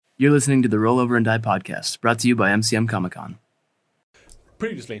You're listening to the Rollover and Die podcast, brought to you by MCM Comic Con.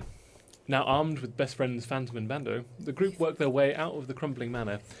 Previously, now armed with best friends Phantom and Bando, the group work their way out of the crumbling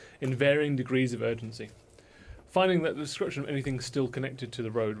manor in varying degrees of urgency. Finding that the destruction of anything still connected to the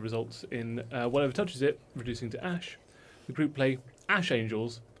road results in whatever touches it reducing to ash, the group play Ash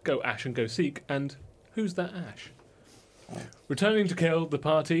Angels, Go Ash and Go Seek, and Who's That Ash? Returning to kill, the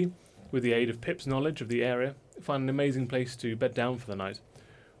party, with the aid of Pip's knowledge of the area, find an amazing place to bed down for the night.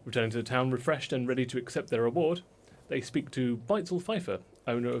 Returning to the town refreshed and ready to accept their reward, they speak to Beitzel Pfeiffer,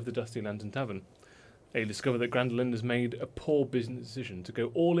 owner of the Dusty Lantern Tavern. They discover that Grandolin has made a poor business decision to go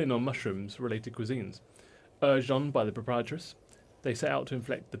all in on mushrooms-related cuisines. Urged on by the proprietress, they set out to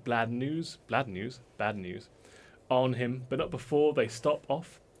inflict the bad news, on him, but not before they stop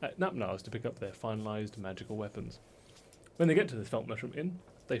off at Napnar's to pick up their finalised magical weapons. When they get to the Felt Mushroom Inn,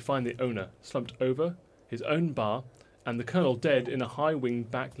 they find the owner slumped over his own bar and the Colonel dead in a high-winged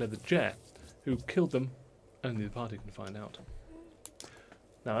back leather chair. Who killed them, only the party can find out.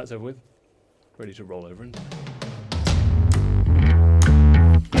 Now that's over with. Ready to roll over and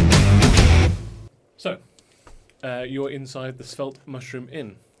So, you're inside the Svelte Mushroom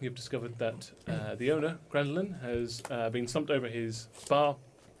Inn. You've discovered that the owner, Grandolin, has been slumped over his bar,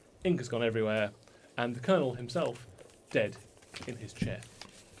 ink has gone everywhere, and the Colonel himself dead in his chair.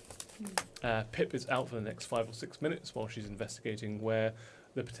 Pip is out for the next 5 or 6 minutes while she's investigating where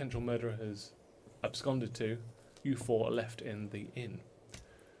the potential murderer has absconded to. You four are left in the inn.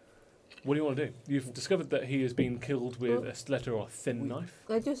 What do you want to do? You've discovered that he has been killed with a stiletto or a thin knife.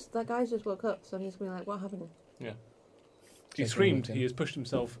 That guy's just woke up, so I'm just going to be like, what happened? Yeah. He screamed. He has pushed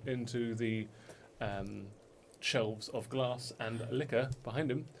himself into the shelves of glass and liquor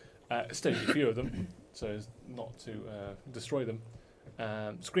behind him. Stayed a few of them, so as not to destroy them.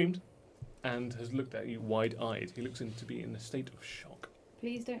 Screamed and has looked at you wide-eyed. He looks to be in a state of shock.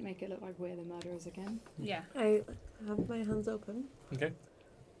 Please don't make it look like we're the murderers again. Yeah. I have my hands open. Okay.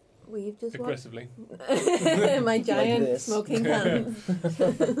 We've just aggressively. My giant Like smoking hands.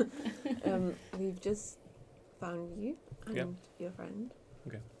 We've just found you and your friend.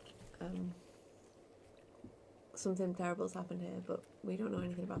 Okay. Something terrible's happened here, but we don't know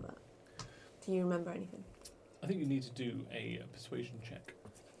anything about that. Do you remember anything? I think you need to do a persuasion check.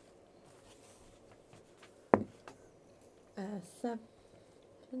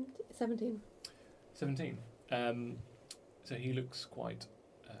 17. 17. So he looks quite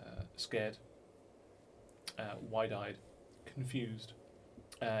scared, wide-eyed, confused.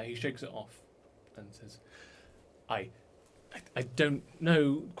 He shakes it off and says, I don't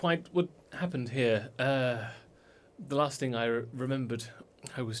know quite what happened here. The last thing I remembered,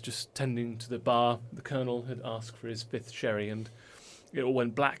 I was just tending to the bar. The Colonel had asked for his 5th sherry, and it all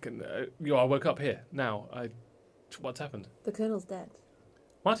went black, and I woke up here. Now, what's happened? The Colonel's dead.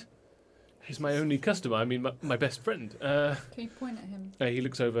 What? He's my only customer. I mean, my best friend. Can you point at him? He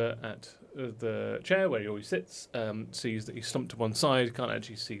looks over at the chair where he always sits, sees that he's slumped to one side, can't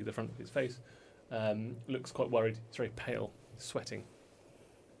actually see the front of his face. Looks quite worried. He's very pale, sweating.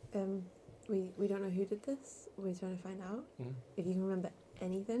 We don't know who did this. We're trying to find out. Mm-hmm. If you can remember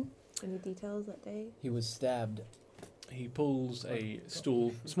anything, any details that day. He was stabbed. He pulls a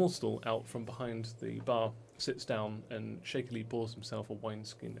small stool out from behind the bar, sits down and shakily pours himself a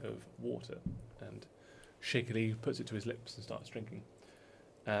wineskin of water and shakily puts it to his lips and starts drinking.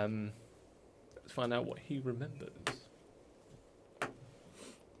 Let's find out what he remembers.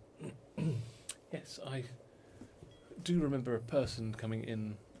 Yes, I do remember a person coming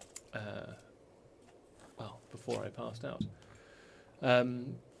in, before I passed out.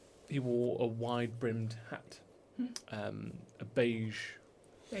 He wore a wide-brimmed hat, a beige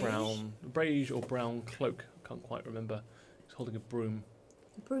or brown cloak. I can't quite remember. He's holding a broom.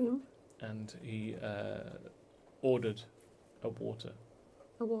 A broom? And he ordered a water.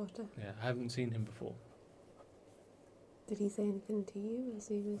 A water? Yeah, I haven't seen him before. Did he say anything to you as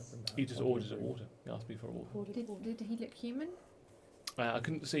he was... He just ordered a water. He asked me for a water. Did he look human? I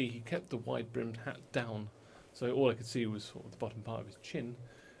couldn't see. He kept the wide-brimmed hat down, so all I could see was sort of the bottom part of his chin.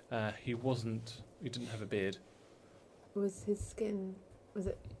 He didn't have a beard. Was his skin... Was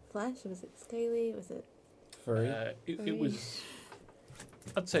it flesh? Was it scaly? Was it... Furry? It was...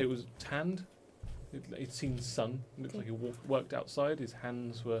 I'd say it was tanned. He'd seen sun. It looked like he worked outside. His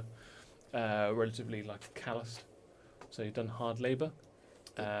hands were relatively calloused. So he'd done hard labour.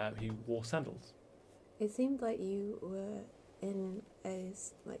 He wore sandals. It seemed like you were in a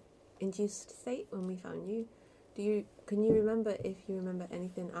induced state when we found you. Can you remember if you remember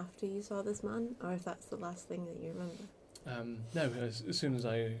anything after you saw this man, or if that's the last thing that you remember? No, as soon as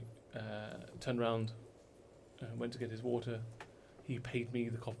I turned around, went to get his water, He paid me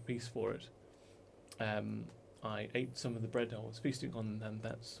the copper piece for it. I ate some of the bread I was feasting on, and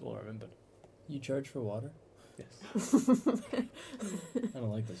that's all I remembered. You charge for water? Yes. I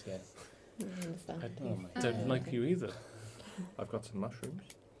don't like this guy. I understand. Oh my Don't God. like you either. I've got some mushrooms.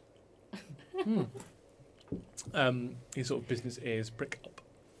 His sort of business ears prick up.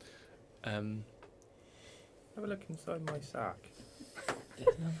 Have a look inside my sack.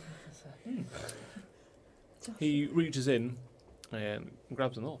 He reaches in and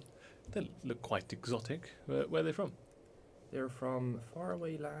grabs them all. They look quite exotic. Where are they from? They're from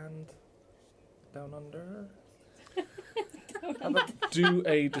faraway land down under. Do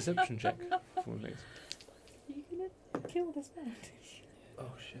a deception check for me, please. You're gonna kill this man.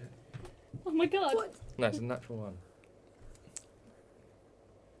 Oh shit. Oh my god. No, it's a natural one.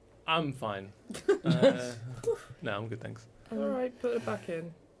 I'm fine. No, I'm good, thanks. Alright, put it back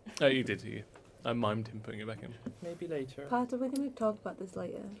in. Oh, you did, you. I mimed him putting it back in. Maybe later. Pat, are we going to talk about this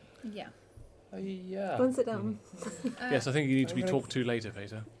later? Yeah. Yeah. Go and sit down. Yes, I think you need to be I'm gonna- talked to later,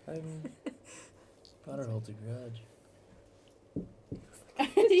 Peter. Potter holds a grudge.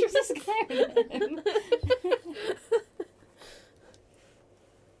 You're just scaring him.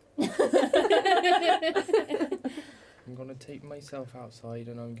 I'm gonna take myself outside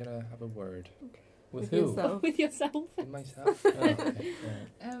and I'm gonna have a word With who? yourself. With yourself. with myself. Oh, okay.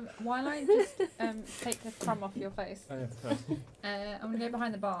 Right. While I just take the crumb off your face, Oh, yeah. I'm going to go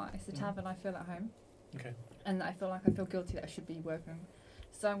behind the bar. It's the tavern I feel at home. Okay. And I feel guilty that I should be working.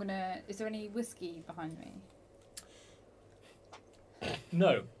 So I'm going to... Is there any whiskey behind me?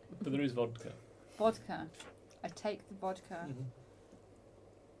 No, but there is vodka. Vodka. I take the vodka.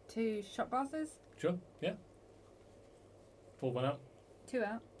 2 shot glasses. Sure, yeah. Pour one out. 2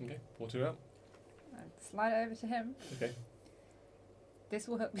 out. Okay, pour 2 out. Slide it over to him. Okay. This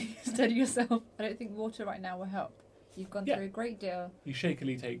will help you steady yourself. I don't think water right now will help. You've gone Yeah. through a great deal. He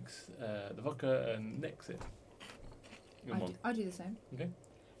shakily takes the vodka and necks it. In one. I do the same. Okay.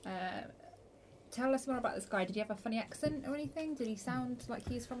 Tell us more about this guy. Did he have a funny accent or anything? Did he sound like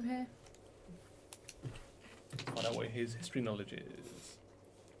he's from here? Find out what his history knowledge is.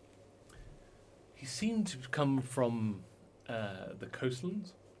 He seemed to come from the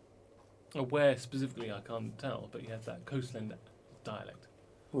coastlands. Where specifically, I can't tell, but he had that coastland dialect.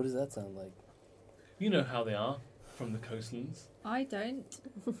 What does that sound like? You know how they are from the coastlands. I don't.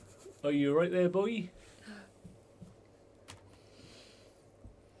 Are you right there, boy?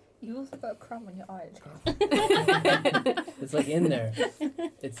 You also got a crumb on your eye. It's like in there.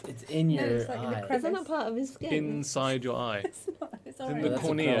 It's in No, your it's like in the eye. crevice. Isn't that part of his skin? Inside your eye. It's not. It's in alright. the That's a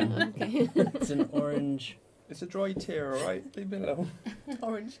cornea. crumb. Okay. It's an orange. It's a dry tear, alright? Leave me alone.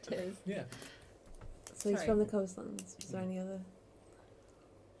 Orange tears. Yeah. So he's Sorry. from the coastlands. Is there any other?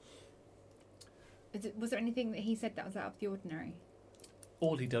 Was there anything that he said that was out of the ordinary?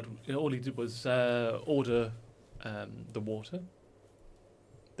 All he did was order the water.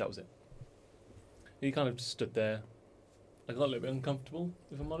 That was it. He kind of just stood there. I got a little bit uncomfortable,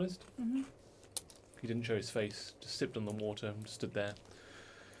 if I'm honest. Mm-hmm. He didn't show his face, just sipped on the water and stood there.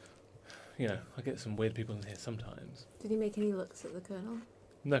 You know, I get some weird people in here sometimes. Did he make any looks at the colonel?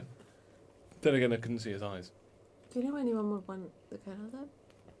 No. Then again, I couldn't see his eyes. Do you know anyone would want the colonel then?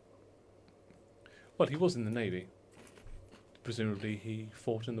 Well, he was in the Navy. Presumably he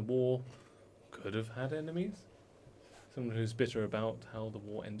fought in the war, could have had enemies. Someone who's bitter about how the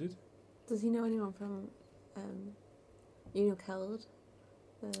war ended. Does he know anyone from, you know, Keld?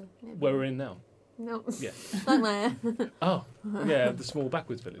 The neighbourhood? Where we're in now. No. Yeah. Blackmire. Oh, yeah, the small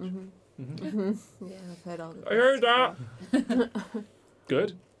backwards village. Mm-hmm. Yeah, I've heard all of I heard that!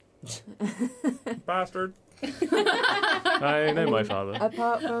 Good. Bastard! I know my father.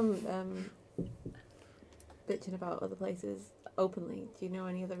 Apart from bitching about other places openly, do you know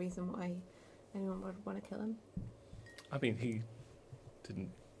any other reason why anyone would want to kill him? I mean, he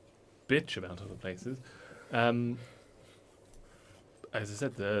didn't bitch about other places. As I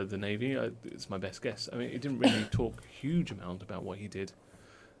said, the Navy, it's my best guess. I mean, he didn't really talk a huge amount about what he did.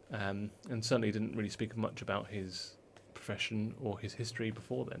 And certainly didn't really speak much about his profession or his history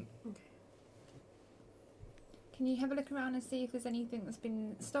before then. Can you have a look around and see if there's anything that's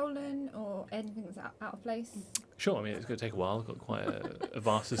been stolen or anything that's out of place? Sure, I mean, it's going to take a while. I've got quite a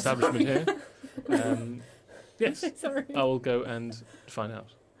vast establishment here. Yes, Sorry. I will go and find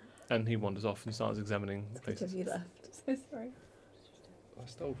out. And he wanders off and starts examining Good places. of you left. So sorry. I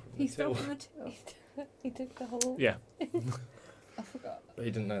stole from He the stole till. from the till. He took the whole... Yeah. I forgot. But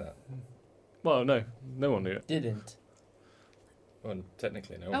he didn't know that. Well, no one knew it. Didn't. Well,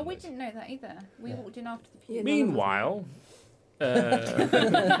 technically no Oh, one we knows. didn't know that either. We Yeah. walked in after the Yeah, few. no one- Meanwhile,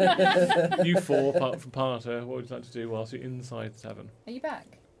 You four, apart from Parter, what would you like to do whilst you're inside the tavern? Are you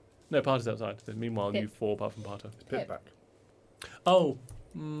back? No, Parter's outside. Meanwhile, Pip. you four, apart from Parter. Is Pip back? Oh,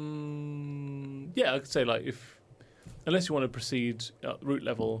 yeah, I could say like unless you want to proceed at route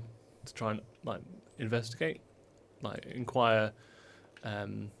level to try and like investigate, like inquire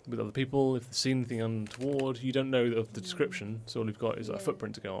with other people if they've seen anything untoward. You don't know of the description, so all you've got is like, a Yeah.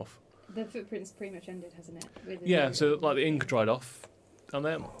 footprint to go off. The footprint's pretty much ended, hasn't it? With the Yeah, zero. so like the ink dried off down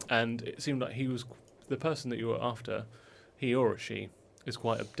there, and it seemed like he was the person that you were after. He or she is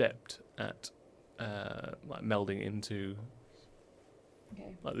quite adept at like melding into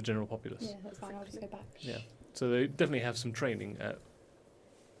Okay. like the general populace. Yeah, that's fine. I'll just go back. Yeah. So they definitely have some training at,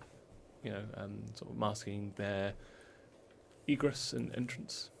 sort of masking their egress and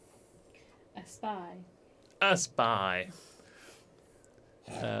entrance. A spy. A spy.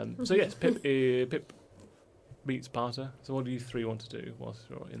 So yes, Pip meets Parter. So what do you three want to do whilst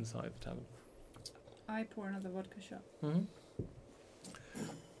you're inside the tavern? I pour another vodka shot. Mm-hmm.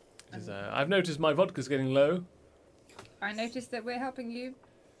 I've noticed my vodka's getting low. I noticed that we're helping you.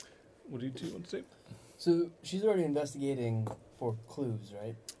 What do you two want to do? So she's already investigating for clues,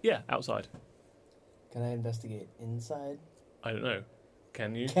 right? Yeah, outside. Can I investigate inside? I don't know.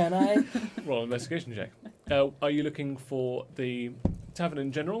 Can you? Can I? Roll an investigation check. Are you looking for the tavern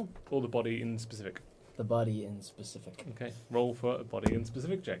in general or the body in specific? The body in specific. Okay, roll for a body in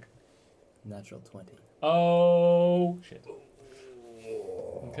specific check. Natural 20. Oh, shit.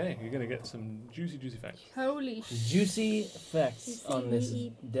 Okay, you're going to get some juicy facts. Holy Juicy facts on this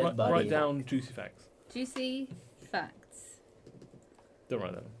dead body. Write down juicy facts. juicy facts. Don't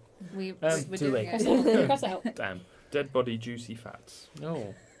write them. We're too doing late. it. Cross it out. Damn. Dead body, juicy fats.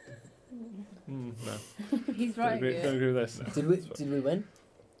 No. No. He's Don't right. agree, don't agree with this. Did we win?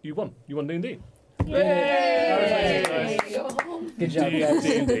 You won. You won D&D. Yay! Good job, guys.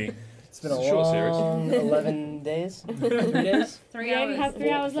 D&D. It's been a It's a short series. long 11 days. 3 days? 3 We only hours. have 3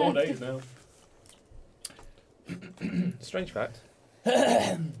 hours 4 left. days now. Strange fact.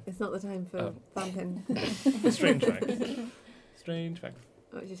 It's not the time for Oh. vamping. Strange fact. Strange fact.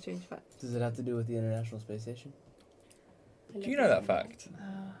 Oh, it's just strange fact. Does it have to do with the International Space Station? Do you know that fact?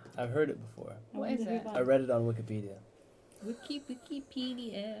 I've heard it before. What is it? I read it on Wikipedia.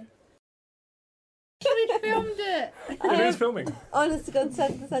 Wikipedia. We filmed it. It is filming. Honest to God,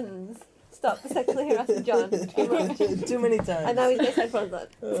 said the sentence. Stop the sexually harassing John. Too much. Too many times. And now he's got his headphones on.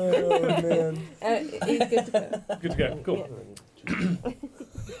 Oh, man. He's good to go. Good to go. Cool.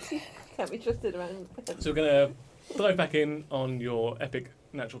 Can't be trusted around. So we're going to dive back in on your epic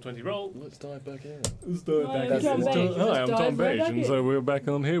natural 20 roll. Let's dive back in. Let's dive Hi, back I'm in. Tom Let's Page. Hi, I'm Let's Tom dive right Page, back and in. so we're back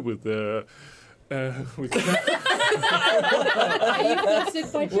on here with with Are you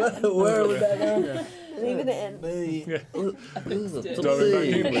flustered by John? Where are we back on? Leaving it in.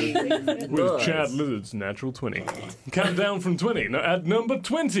 diving back in with Chad Lizard's natural 20. Countdown from 20. Now at number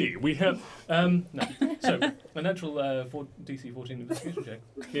 20 we have no. So a natural DC 14 investigation check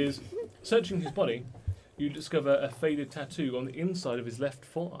is searching his body. You discover a faded tattoo on the inside of his left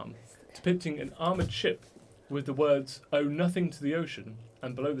forearm, depicting an armoured ship with the words "Owe nothing to the ocean,"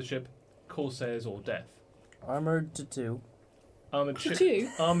 and below the ship, "Corsairs or death." Armored tattoo. Armoured ship. Tattoo?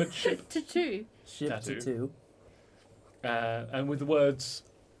 Armoured ship. Tattoo. Ship Tattoo. tattoo. And with the words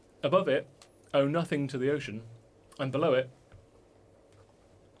above it, "Owe nothing to the ocean," and below it,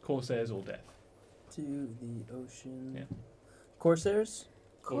 "Corsairs or death." To the ocean. Yeah. Corsairs?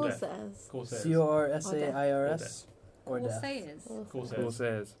 Or death. Corsairs. Corsairs. Corsairs? Or death. Corsairs. Corsairs. Corsairs.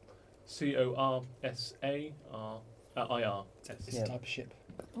 Corsairs. It's Yeah. a type of ship.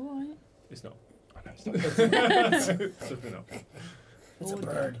 Alright. It's not. I know it's not. Certainly not. It's a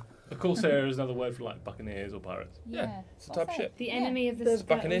bird. A corsair is another word for like buccaneers or pirates. Yeah. It's a type of ship. The enemy of the The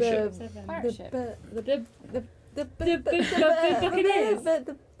Buccaneer ship. Seven. Pirate ship.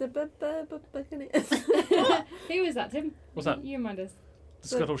 Buccaneers. Who was that, Tim? What's that? You remind us. The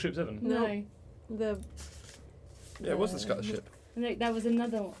Scuttle Ship 7. No. The Yeah, it was the Scuttle ship. No, that was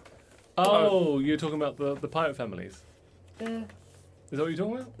another one. Oh, you're talking about the pirate families. The Is that what you're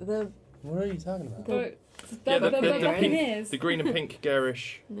talking about? the What are you talking about? The- Yeah, the Buccaneers. The green and pink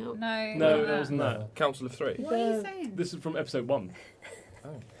garish no. No. No, not it wasn't that. Council of Three. What are you saying? This is from episode 1.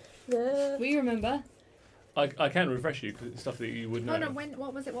 The We remember. I can refresh you because it's stuff that you would know. Oh no,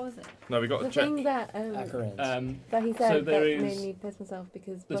 what was it? No, we got the to check. thing that Acronyms. that he So said there that is- made me piss myself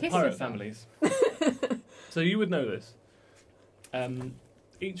because There's Piss pirate yourself. families. So you would know this.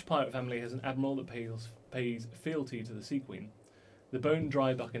 Each pirate family has an admiral that pays fealty to the Sea Queen. The Bone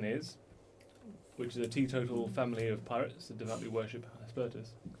Dry Buccaneers, which is a teetotal family of pirates that devoutly worship Hespertus.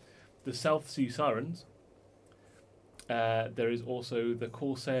 The South Sea Sirens. There is also the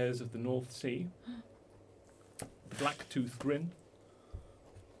Corsairs of the North Sea, the Blacktooth Grin,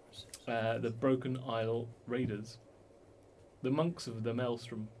 the Broken Isle Raiders, the Monks of the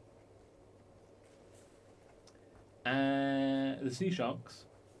Maelstrom, the Sea Sharks,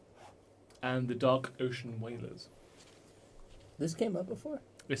 and the Dark Ocean Whalers. This came up before?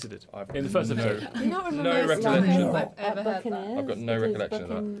 Yes, it did. I've In the first no- episode. Do you not remember No us recollection. laughing I've ever at heard that. Buccaneers? I've got no Because recollection of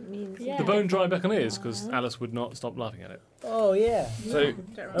that. Buccan means Yeah. The Bone Dry Buccaneers, because Uh, Alice would not stop laughing at it. Oh, yeah. So, Don't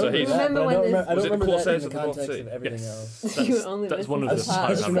I remember. So remember he's- that, Remember but when I don't, this- I Was don't it the remember that Corsairs in of the the North context Sea? of everything else. Yes. You That's, only that's one of the listen to pirate I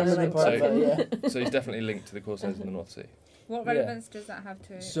just Pirate remember the families. part So- about, yeah. so he's definitely linked to the Corsairs of the North Sea. What Yeah. relevance does that have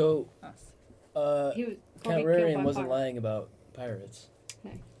to So, us? He was Count probably killed by Rarian a wasn't pirate. lying about pirates.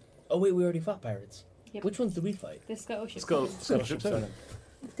 No. Oh, wait, we already fought pirates. Yep. Which ones did we fight? The Scuttleship. Scuttleship Sorry. 7.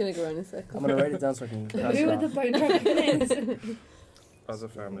 It's going to go in a circle. I'm going to write it down so I can... That's Who are not- the Bone Dry Buccaneers? Other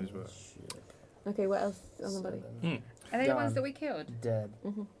families were. Shit. Okay, what else on the body? Seven. Are they the ones Gone. that we killed? Dead.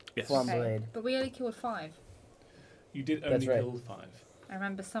 Mm-hmm. Yes. Flam blade. But we only killed 5. You did That's only right. kill 5. I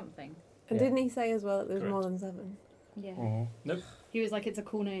remember something. And Yeah. didn't he say as well that there was more Correct. than 7? Yeah. Mm-hmm. He was like, it's a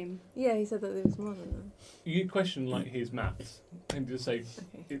cool name. Yeah, he said that there was more than them. You question like his maths and just say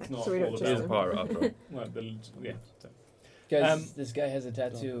Okay. it's not So we don't all trust He is a about. him. pirate after all. Well, yeah. So. Guys, this guy has a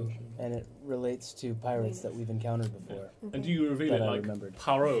tattoo, and it relates to pirates that we've encountered before. And you reveal That it I like remembered.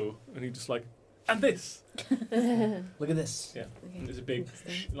 Poirot, and he just like, and this. Look at this. Yeah. Okay. There's a big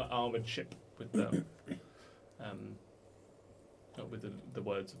Interesting. like armored ship with with the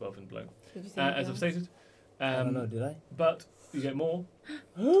words above and below. Did you see As I've anything stated, I don't know, did I? but you get more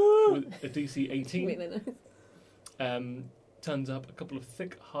with a DC else? 18. Really nice. Turns up a couple of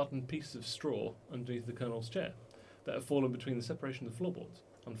thick, hardened pieces of straw underneath the colonel's chair that have fallen between the separation of the floorboards.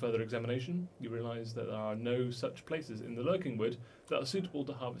 On further examination, you realise that there are no such places in the lurking wood that are suitable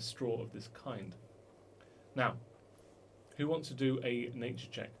to harvest straw of this kind. Now, who wants to do a nature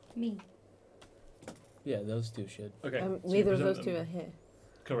check? Me. Yeah, those two should. Okay. so you Neither of present those two them. are here.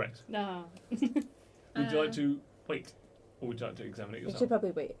 Correct. No. Would you like to wait, or would you like to examine it We yourself? should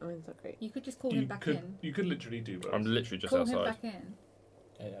probably wait. I mean, it's not great. You could just call You him back could, in. you could literally do both. I'm literally just Call him outside. back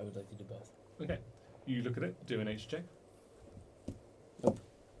in. I would like to do both. Okay. You look at it, do a nature check.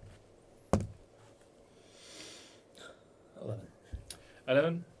 11.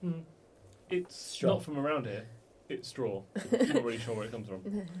 11. It's Straw. not from around here. It's straw. I'm not really sure where it comes from.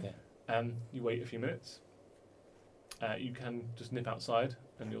 Okay. You wait a few minutes. You can just nip outside,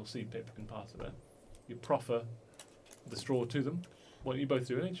 and you'll see Pip and Parter there. You proffer the straw to them. Why don't you both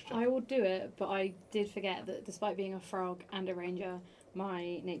do a nature check? I will do it, but I did forget that despite being a frog and a ranger,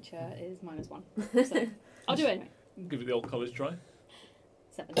 my nature is -1. So I'll do it anyway. Give it the old college try.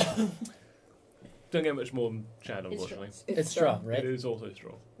 7. Don't get much more than Chad, It's unfortunately. It's straw, It right? is also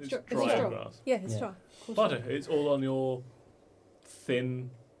straw. It's Straw- it's dry straw. grass. Yeah, it's Yeah. straw. Parter, it's all on your thin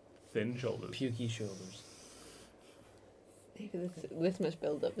shoulders. Pukey shoulders. This much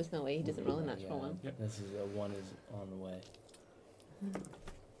build up, there's no way he doesn't roll a natural Yeah, one. Yep. This is a 1 is on the way.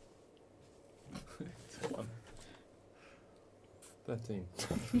 It's one. 13.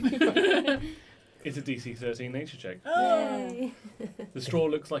 It's a DC 13 nature check. Yay! The straw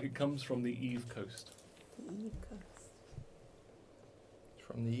looks like it comes from the Eve coast.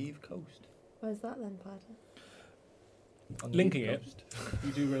 From the Eve Coast. Where's that then, Parter? On the Linking Eve it. Coast.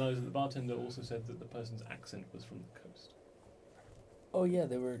 You do realise that the bartender also said that the person's accent was from the coast. Oh, yeah,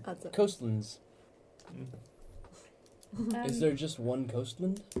 they were Adds up. coastlands. Mm. Is there just one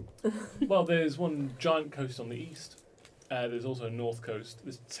coastland? Well, there's one giant coast on the east. There's also a north coast.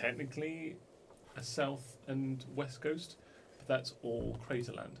 There's technically a south and west coast, but that's all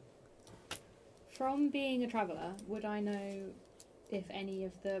craterland. From being a traveller, would I know if any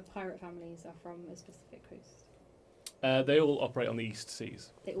of the pirate families are from a specific coast? They all operate on the east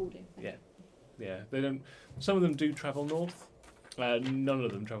seas. They all do. Yeah. Yeah, they don't. Some of them do travel north. None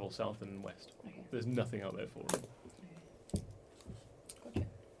of them travel south and west. Okay. There's nothing out there for them. Gotcha. Is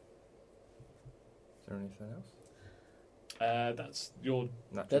there anything else? That's your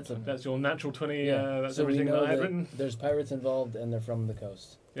Natural. that's your natural 20. Yeah. That's So we everything know that I had that written. there's pirates involved and they're from the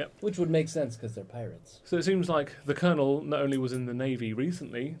coast. Yep. Which would make sense because they're pirates. So it seems like the colonel not only was in the navy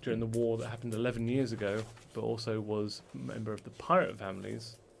recently during the war that happened 11 years ago, but also was a member of the pirate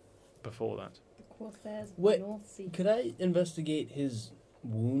families before that. The Corsairs of Wait, the North Sea. Could I investigate his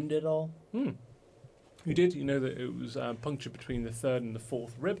wound at all? You did. You know that it was punctured between the third and the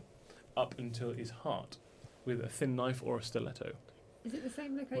fourth rib, up until his heart, with a thin knife or a stiletto. Is it the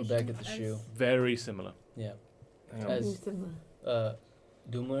same We're location? back at the as- shoe. Very similar. Yeah. Hang on. As- Similar.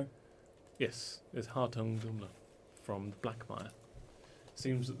 Doomler? Yes, it's Hartung Dumla from the Blackmire.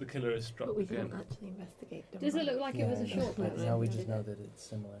 Seems that the killer is struck But we again. didn't actually investigate. Does it look like it was a short but person? now we just know that it's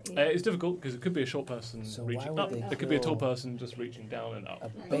similar. It's difficult because it could be a short person So why reaching would up. they It could be a tall kill person just reaching down and up. a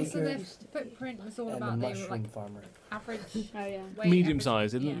Right. Also, baker their footprint was all and a about they were mushroom like farmer? average. Oh yeah. weight, Medium average-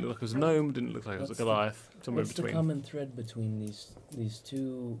 size. It didn't yeah. look like it was a gnome. Didn't look like it was a What's the- Goliath. Somewhere in What's the between. common thread between these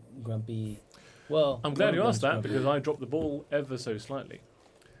two grumpy? Well, I'm glad one you of asked them's that grumpy. because I dropped the ball ever so slightly.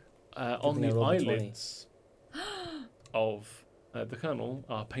 On thing I the rolled a 20. eyelids of the colonel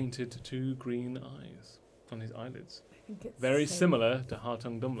are painted two green eyes on his eyelids. I think it's Very the same. similar to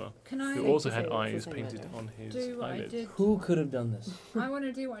Hartung Dumla, Can who I also to had say it's the eyes same painted murder. on his do what I eyelids. did? Who could have done this? I want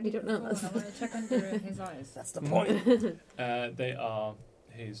to do what I We did don't know before. that. I want to check under his eyes. That's the Mhm. point. They are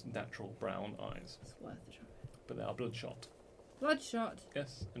his natural brown eyes, It's worth a try. but they are bloodshot. Bloodshot.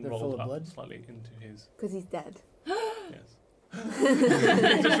 Yes, and They're rolled full of up blood? slightly into his. Because he's dead. Yes.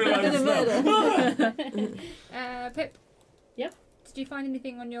 Just realised Been a murder. Pip. Yep. Did you find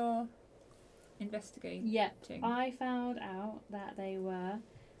anything on your investigating? Yeah. I found out that they were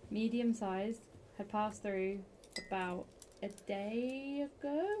medium sized, had passed through about a day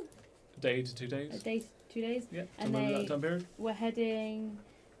ago. A day to 2 A days. day, 2 days. Yeah, And somewhere in they- that time period. We're heading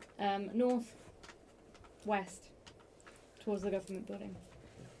north west towards the government building.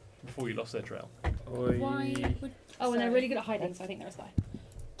 Before you lost their trail. Why would? Oh, and they're sorry. really good at hiding, so I think they're a spy.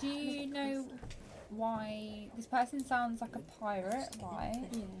 Do you know why this person sounds like a pirate? Why?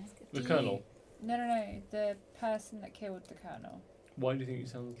 The Do colonel. No. The person that killed the colonel. Why do you think he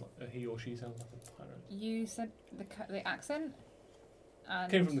sounds like he or she sounds like a pirate? You said the accent.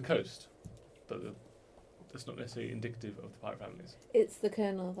 And Came from the coast, but that's not necessarily indicative of the pirate families. It's the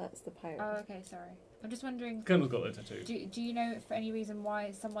colonel that's the pirate. Oh, okay. Sorry. I'm just wondering. The colonel's got that tattoo. Do you know for any reason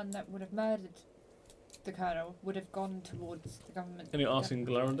why someone that would have murdered the colonel would have gone towards the government? And you're asking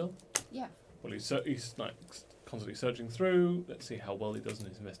Glarendel? Yeah. Well, he's like constantly searching through. Let's see how well he does in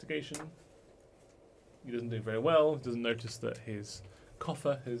his investigation. He doesn't do very well. He doesn't notice that his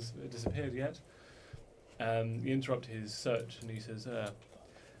coffer has disappeared yet. You interrupt his search and he says,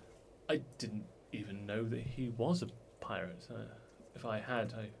 I didn't even know that he was a pirate. If I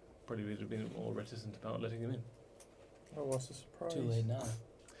had, I probably would have been more reticent about letting him in. Oh, what's a surprise? Too late now.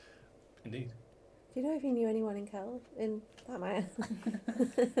 Indeed. Do you know if he knew anyone in Blackmire?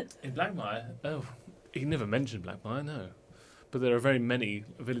 In Blackmire? Oh, he never mentioned Blackmire, no. But there are very many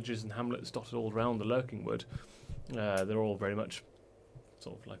villages and hamlets dotted all around the Lurking Wood. They're all very much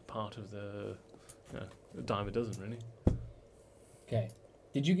sort of like part of the a dime a dozen, really. Okay.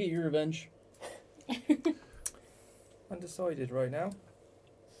 Did you get your revenge? Undecided right now.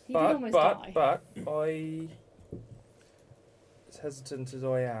 He did almost die. But I, as hesitant as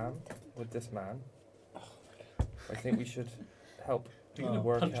I am with this man, I think we should help Are you going to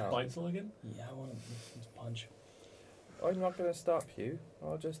work punch out. Beitzel again? Yeah, I want to punch. I'm not going to stop you.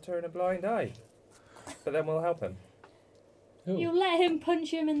 I'll just turn a blind eye. But then we'll help him. Who? You let him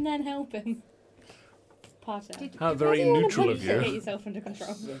punch him and then help him. Potter. How Why very do you wanna neutral of punch you. Get yourself under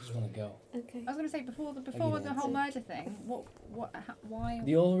control. I just want to go. Okay. I was going to say before get the it. whole murder thing. Why?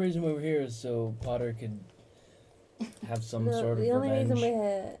 The only reason we were here is so Potter could have some No, sort of the only revenge. reason we're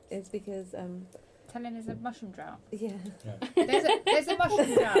here is because, Telling is a mushroom drought. yeah. There's a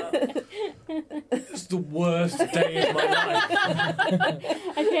mushroom drought. It's the worst day of my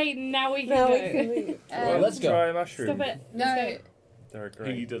life. Okay, now we can Now go. we can leave. Well, let's go. Try a mushroom. Stop it. No. Let's They're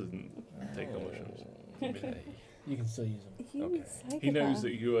He great. doesn't take on mushrooms. You can still use them. You Okay. psychopath. He knows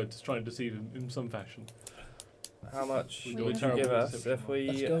that you are just trying to deceive him in some fashion. How much We would do a you terrible give us deception if we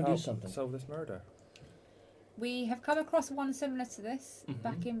Let's go do help something. solve this murder? We have come across one similar to this Mhm.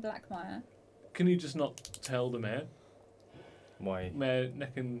 back in Blackmire. Can you just not tell the mayor? Why? Mayor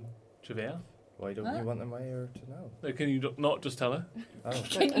Necken Trever? Why don't Huh? you want the mayor to know? No, can you not just tell her? Oh.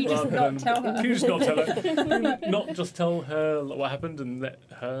 Can you just Rather not than- tell Can her? you just not tell her? Can you not just tell her what happened and let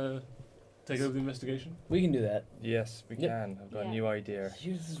her take over the investigation? We can do that. Yes, we Yep. can. I've got Yeah. a new idea.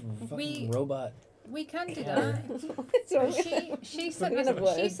 Use this fucking We- robot. We can do that. What's wrong with She sent We're gonna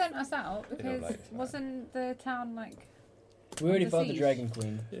us. She words. sent us out They don't because like that. wasn't the town like? We already the fought the siege. Dragon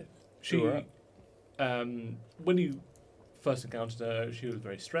Queen. She, Sure. when you first encountered her, she was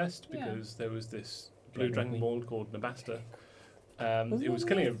very stressed Yeah. because there was this blue Dragon dragon ball called Nabasta. It was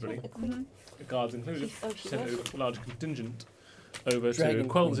killing everybody, the guards included. She sent a large contingent over Dragon to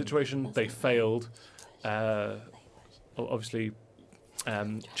quell the Queen. situation. They failed. Obviously,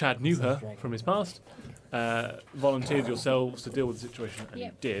 Chad knew her from his past. Volunteered yourselves to deal with the situation, and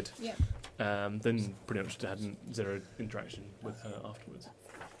Yep. you did. Yep. Then pretty much had zero interaction with her afterwards.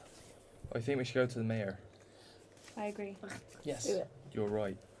 I think we should go to the mayor. I agree. Yes. Do it. You're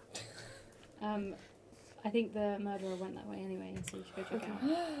right. I think the murderer went that way anyway, so you should go check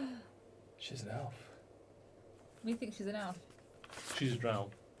it out. She's an elf. We think she's an elf. She's a drow.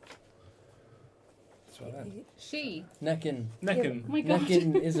 That's what I meant. She. Neckin. Neckin. Oh my god.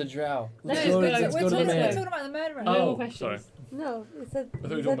 Neckin is a drow. Let's Let's go to go. let's we're go to the talking, man. we're talking about the murderer. No Oh, more questions. sorry. No, it said, I thought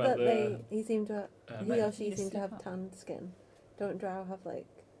you he were said talking that about he seemed to, he men. or she The seemed to have slipper. tanned skin. Don't drow have like,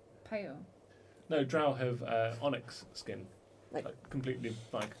 Pale. No, drow have onyx skin. Like- completely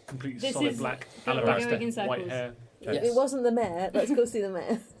This solid is- black, we're alabaster, going in white circles. hair. Yes. it wasn't the mayor, let's go see the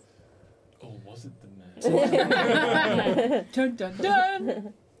mayor. Oh, was it the man? Dun dun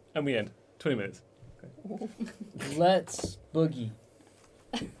dun! And we end. 20 minutes. Let's boogie.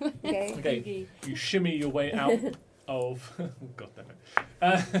 Okay. Okay. You shimmy your way out of... God damn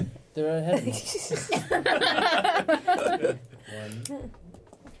it. They're ahead of us. 1,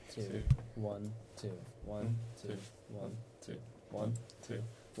 2, 1, 2, 1, 2, 1, 2, 1, 2,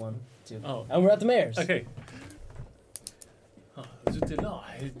 1, 2. Oh, And we're at the mayor's. okay. Oh, Zutila,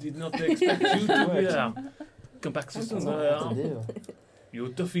 I did not expect you to be come back so That's soon. what I have to do. You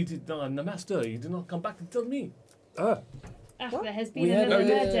defeated the master. You did not come back to tell me. Ah, What? There has We been had another a-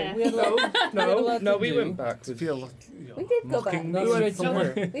 murder. we had a lot- no, to we do. went back. To With, feel like We did go back. mocking Not me. straight from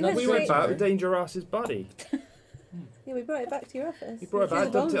her. We Not went we straight went straight- back from with her. Danger Ass's body. Yeah, we brought it back to your office. You brought it Threw back,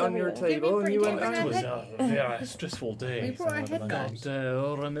 the dumped it bones on your everywhere. table, and you went Did we It bring was out. a very stressful day. We brought our head I back.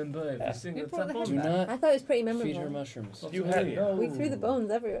 don't remember everything We that's brought the happened. Do head not I thought it was pretty feed her memorable. mushrooms. You had no. We threw the bones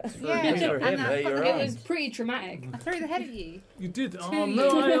everywhere. Yeah, for him, and I lay put your the It head was pretty traumatic. I threw the head at you. You did? Oh To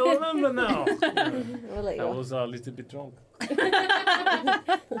no, you. I remember now. We'll let you I off. was a little bit drunk.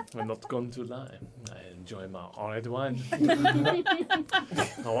 I'm not going to lie. I enjoy my red wine.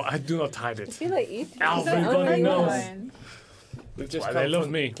 No, I do not hide I it. feel like you Everybody know. knows. We've That's just why come they love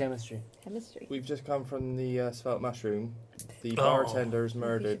from, me. Chemistry. Chemistry. We've just come from the Svelte Mushroom. The Oh. bartenders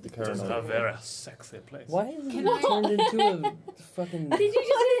murdered the It is a colonel. very sexy place. Why is Can it I- turned into a fucking Did you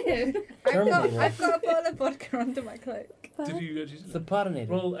just hear? Terminator? I've got a bottle of vodka under my cloak. Did you It's actually the Potonator.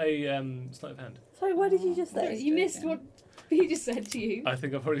 roll a sleight of hand? Sorry, what did you just say? You missed what he just said to you. I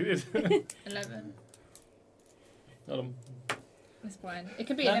think I probably did. 11. Got him. That's fine. It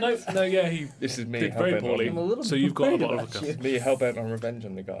could be No, 11. no, yeah, he This is me. did very hell-bent on- poorly. I'm a little So you've got a worried bottle of about vodka. you. Me hell bent on revenge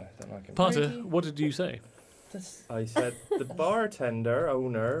on the guy. Don't like him. Parter, what did you say? That's- I said the bartender,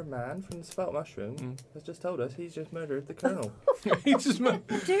 owner, man from the Svelte Mushroom Mm. has just told us he's just murdered the colonel. He just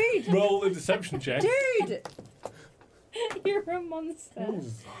Dude! roll a deception check. Dude! You're a monster. Ooh.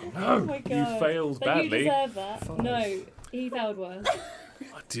 Oh my god. You failed But you badly. deserve that. 5. No, he failed worse.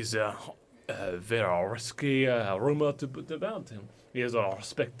 It is a very risky rumor to put about him. He is a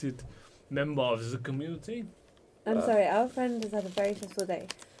respected member of the community. I'm sorry, our friend has had a very stressful day.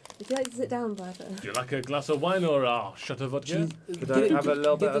 Would you like to sit down, Barbara? Do you like a glass of wine or a shot of vodka? Could I have a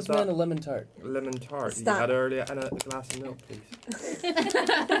little bit Get this of man that a lemon tart. lemon tart you Stop. had earlier and a glass of milk, please?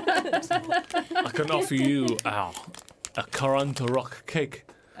 I can offer you a currant rock cake.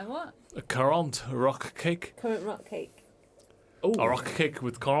 And what? A currant rock cake. Currant rock cake. Oh, A rock cake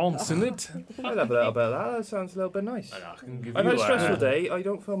with currants in it. I'd have a little bit of that. That sounds a little bit nice. And I can give I've you had a stressful a day. I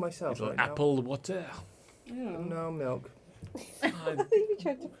don't feel myself little right now. apple water. Oh. No milk. I think you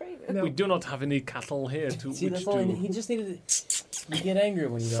tried to frame it. No. We do not have any cattle here to See, which that's all I need. to He just needed to... You get angry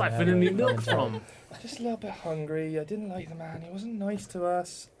when you don't have siphon a any lemon milk tart. from. Just a little bit hungry. I didn't like the man. He wasn't nice to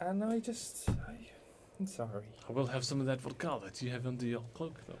us, and I'm sorry. I will have some of that vodka that you have under your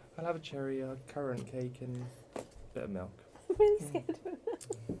cloak, though. I'll have a cherry, currant cake, and a bit of milk. I'm really scared of it.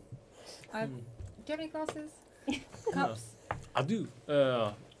 Do you have any glasses? Cups? I do.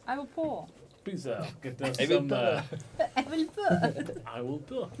 I will pour. Please get us I will some. pour. I will pour. I will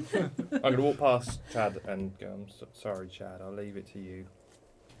pour. I'm gonna walk past Chad and go. Sorry, Chad. I'll leave it to you.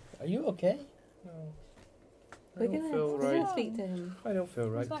 Are you okay? No, We're I don't gonna feel we're gonna right. speak to him. I don't feel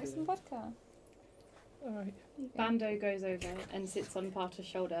Would right. you like some vodka? All right. Bando goes over and sits on Parter's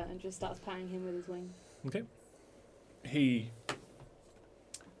shoulder and just starts patting him with his wing. Okay. He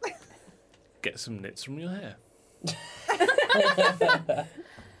gets some knits from your hair.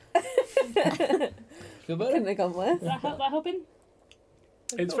 Feel better? Couldn't have gone worse. That helping?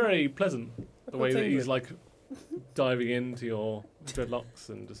 It's very pleasant the way that tingling. he's like diving into your dreadlocks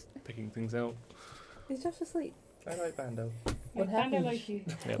and just picking things out. He's just asleep. I like Bando. What Bando happened? likes you.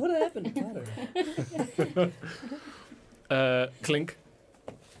 Yeah. What happened to Platter? Clink.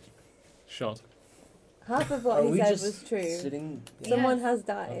 Shot. Half of what Are he we said just was true. Sitting... Someone has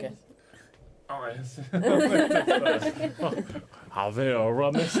died. Okay. Oh, yes. How very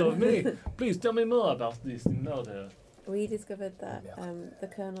remiss of me. Please tell me more about this murder. We discovered that the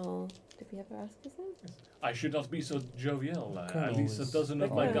colonel Did we ever ask his name? I should not be so jovial. At Colonel least a is dozen of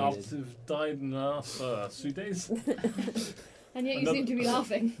the my Colonel. guards have died in the last 3 days. And yet you Another- seem to be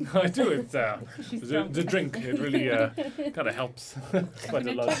laughing. I do it. She's The drunk. drink, it really kind of helps I'm quite a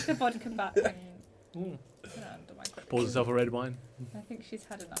going to lot. chuck the vodka back and Mm. put it under my quick. Pours herself a red wine. I think she's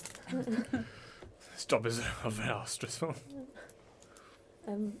had enough. This job is very stressful.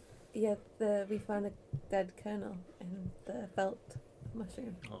 Yeah, we found a dead colonel in the felt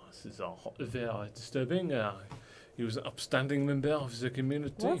mushroom. Oh, this is very disturbing. He was an upstanding member of the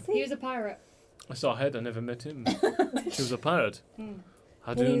community. Was He he? was a pirate. I saw her, I never met him. She was a pirate. Hmm.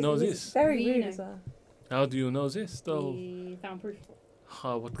 How do you know He's this? Very We rude know. as well. How do you know this, though? He found proof.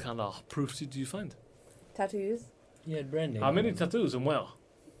 What kind of proof did you find? Tattoos. He had branding. How many on him. tattoos and where?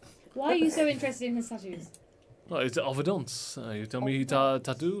 Why are you so interested in his tattoos? Oh, it's evidence. You tell me he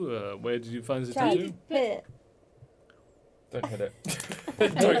tattoo. Where did you find the Chad, tattoo? hit it. Don't hit it.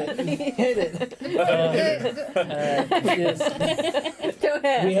 Hit it. Yes, Go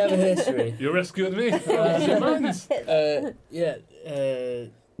ahead. we have a history. You rescued me. From the mines.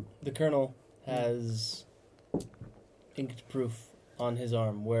 The colonel has inked proof on his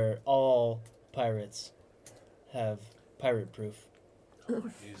arm where all pirates have pirate proof.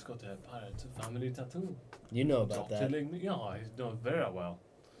 He's got a pirate family tattoo. You know about Stop that. telling me. Yeah, I know very well.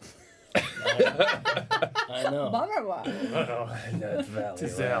 I know. Mama, Well, it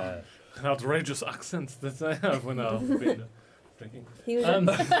is an outrageous accent that I have when I've been drinking. He was, Um,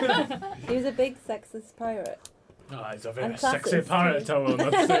 he was a big sexist pirate. He's a very And sexy classist, pirate, too. I will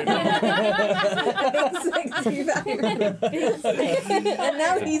not say no. Sexy pirate. And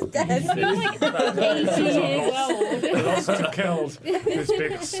now he's dead. 80 years old. Lost and killed. This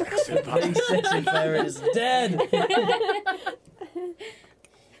big sexy Big pirate. sexy pirate is dead.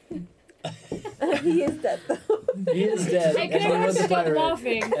 He is dead though. He is dead. Hey, and can he everyone was a stop pirate.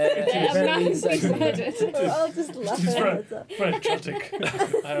 laughing? Apparently A man he's being sexy. murdered. We're all just laughing It's at very, ourselves. very tragic.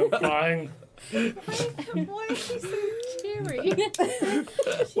 I am crying. why is she so cheery?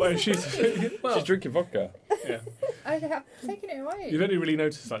 Well, she's well, She's drinking vodka. yeah. I have taken it away. You've only really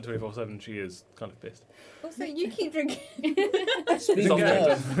noticed like 24/7. She is kind of pissed. Also, you keep drinking. Speaking Stop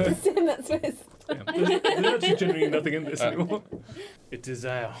of, Just in that space. Yeah. There's actually genuinely nothing in this anymore. It is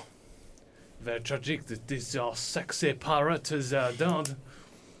very tragic that this sexy pirate is dead.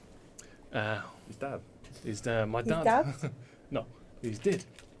 He's dead. Is my He's dad? dead? No, he's dead. Did.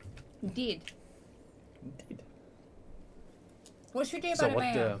 Indeed. What should we do So about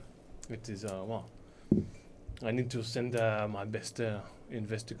it, Mayor? it is well, I need to send my best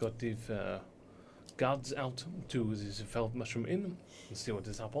investigative guards out to this Felt Mushroom Inn and see what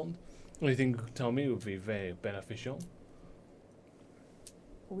has happened. Anything you could tell me would be very beneficial.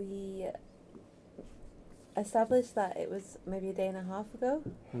 We established that it was maybe a day and a half ago.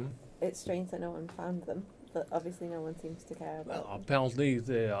 Hmm? It's strange that no one found them, but obviously no one seems to care about Well, them. apparently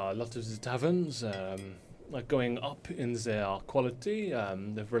there are a lot of the taverns like going up in their quality.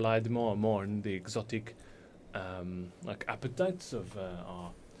 They've relied more and more on the exotic like appetites of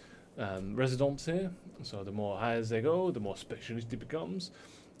our residents here. So the more high as they go, the more specialist it becomes.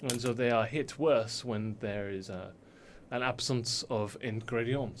 And so they are hit worse when there is an absence of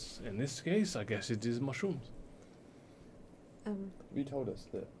ingredients. In this case, I guess it is mushrooms. You told us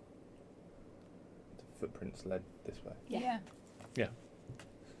that the footprints led this way. Yeah.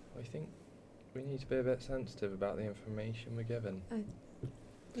 I think we need to be a bit sensitive about the information we're given.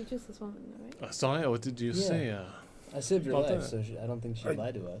 You're just this woman, though, right? Sorry, what did you Yeah. say? I saved her Well life, done. so I don't think she'd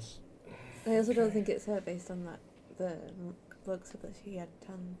lie to us. I also don't think it's her based on that the bloke said that she had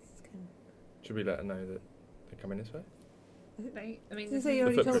tan skin. Should we let her know that they're coming this way? I mean, Did you this say is you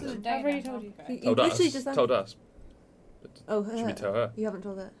already The told footprints. her? I've already told you. You Told literally us. just asked- Told us. But Oh, should we her. tell her? You haven't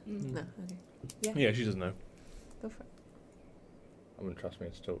told her? Mm. No, okay. Yeah, Yeah, she doesn't know. go for it. I wouldn't trust me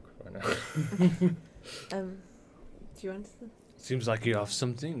to talk right now. Do you want to? Seems like you have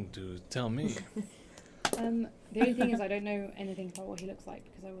something to tell me. The only thing is I don't know anything about what he looks like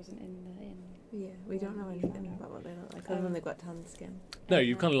because I wasn't in the inn. Yeah, we don't know You anything found out. about what they look like, other than they've got tan skin. No,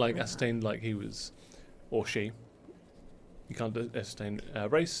 you kind of like Yeah. ascertained like he was, or she. You can't ascertain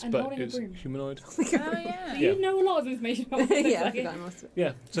race, And but holding a it's broom. humanoid. Oh, yeah. Yeah. You know a lot of information about what he looks Yeah, I've like. forgotten most of it.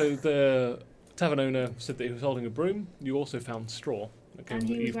 Yeah. So the tavern owner said that he was holding a broom. You also found straw that came And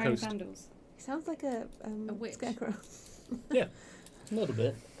from he the was Eve wearing Coast. sandals. He sounds like a witch. scarecrow. A little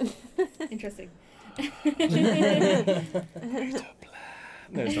bit. Interesting.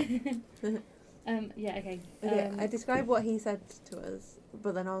 No, it's not. Yeah, okay. Okay, I described what he said to us,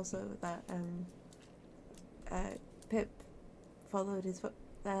 but then also that Pip followed his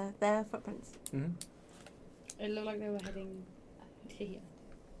their footprints. Mhm. It looked like they were heading here.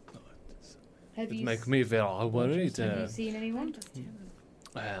 Have It you makes me very worried. Have you seen anyone?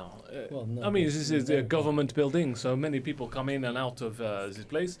 Well, Well, no, I mean, but this we're is a there. government building, so many people come in and out of this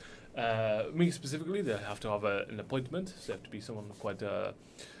place. Me specifically, they have to have an appointment. So they have to be someone with quite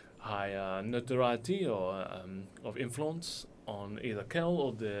high notoriety or of influence on either Kel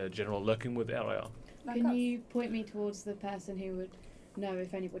or the general Lurkingwood area. Can you point me towards the person who would know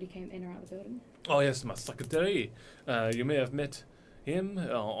if anybody came in or out of the building? Oh yes, my secretary. You may have met him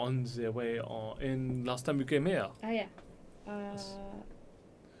on the way in last time you came here. Oh yeah.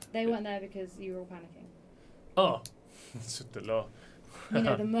 They weren't there because you were all panicking. Oh, it's the law. You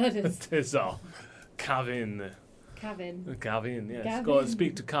know, the murders. Tis Kavin. Kavin. Kavin, yes. Gavin. Go and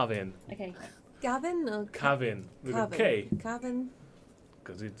speak to Kavin. Okay. Gavin or Kavin with a Kavin? K, Gavin.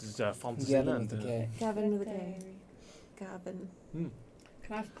 because it's fantasy Gavin land. with a K. Gavin with a K. Gavin. Can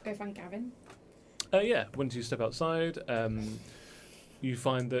I go find Gavin? Yeah, once you step outside, you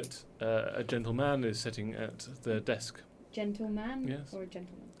find that a gentleman is sitting at the desk. Gentleman? Yes. Or a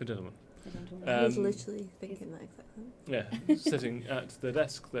gentleman? A gentleman. A gentleman. I was Um, literally thinking that exactly. Yeah, sitting at the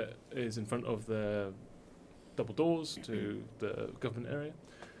desk that is in front of the double doors to the government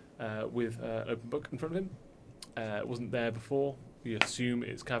area, with an open book in front of him. It wasn't there before. You assume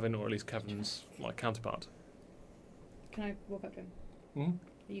it's Kavin, or at least Kavin's counterpart. Can I walk up to him? Hmm?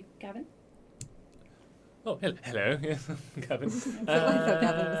 Are you Gavin? Oh, hello, yes, Kavin. I feel like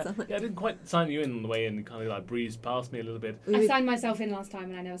Gavin was something. Yeah, I didn't quite sign you in on the way in. You kind of breezed past me a little bit. We I would- signed myself in last time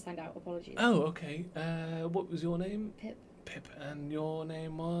and I never signed out. Apologies. Oh, okay. What was your name? Pip. Pip, and your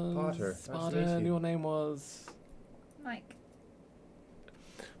name was Sparta. Nice to Sparta, meet and you. your name was. Mike.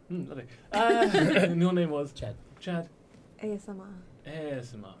 Lovely. And your name was Chad. Chad. ASMR.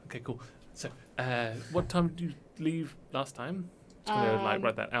 ASMR. Okay, cool. So, what time did you leave last time? Just gonna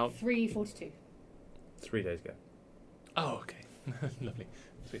write that out. 3:42. 3 days ago. Oh, okay. Lovely.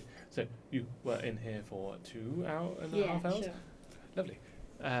 Sweet. So you were in here for 2 hours and a Yeah, half hours. sure. Lovely.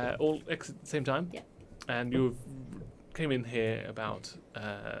 All exit at the same time. Yeah. And you came in here about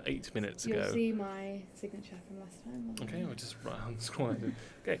 8 minutes You'll ago. see my signature from last time. Okay, we'll just scroll.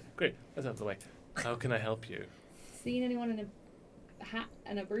 Okay, great. That's out of the way. How can I help you? Seen anyone in a hat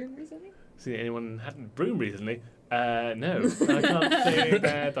and a broom recently? See anyone had a broom recently? No, I can't say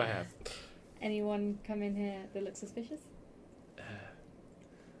that I have. Anyone come in here that looks suspicious?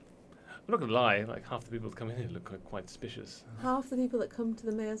 I'm not gonna lie. Half the people that come in here look quite suspicious. Half the people that come to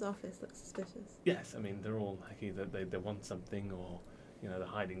the mayor's office look suspicious. Yes, I mean they're all either they want something, or they're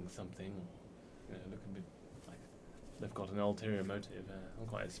hiding something, or look a bit like they've got an ulterior motive. I'm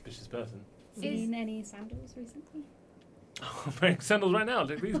quite a suspicious person. Seen any sandals recently? I'm wearing sandals right now.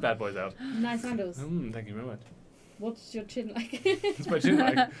 Check these bad boys out. Nice sandals. Thank you very much. What's your chin like? It's my chin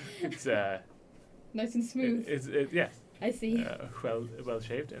like. It's Nice and smooth. Yes. I see. Well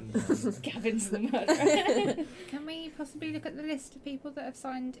shaved and. Gavin's the murderer. Can we possibly look at the list of people that have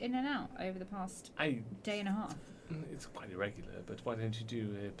signed in and out over the past day and a half? It's quite irregular, but why don't you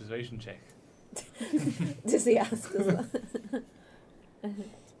do a persuasion check? Does he ask as well?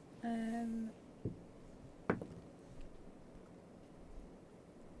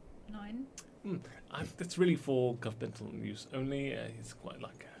 9. That's really for governmental use only. It's quite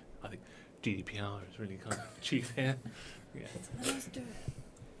I think GDPR is really kind of chief here. Yeah. Let's do it.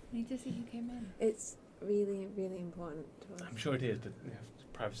 We need to see who came in. It's really, really important to us. I'm sure it is, but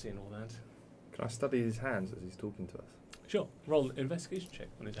privacy and all that. Can I study his hands as he's talking to us? Sure. Roll an investigation check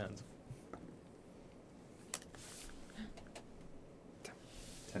on his hands.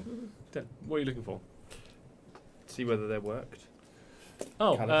 10. What are you looking for? See whether they're worked.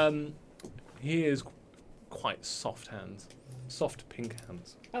 Oh, Callous. he is quite soft hands. Soft pink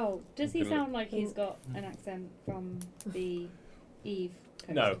hands. Oh, does he I'm gonna sound like he's got an accent from the Eve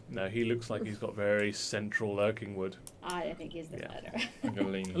coast? No, he looks like he's got very central Lurkingwood. I don't think he's the Yeah. murderer. I'm going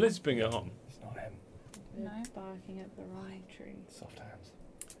to lean. Let's bring it on. It's not him. We're No. barking at the wrong tree. Soft hands.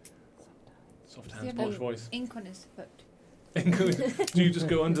 Soft Does he hands, have posh a- voice. Ink on his foot. Do you just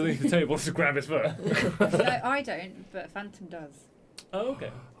go underneath the table to grab his foot? No, I don't, but Phantom does. Oh,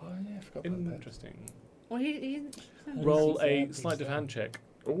 okay. Oh yeah, I forgot about that. Interesting. Well, he Roll He a said- sleight of hand check.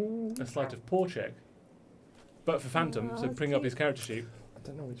 Ooh. A sleight of paw check. But for Phantom, so Oh, bring up his character sheet. I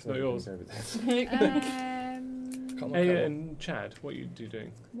don't know which It's not way yours. Go with this. Come on, Aya and Chad, what are you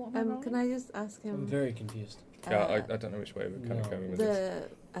doing? What am I rolling? Can I just ask I'm him? very confused. Yeah, I don't know which way we're kind of No. going with this.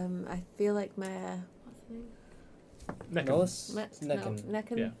 I feel like my what's his name? Neckham. Nullis? No, Neckin.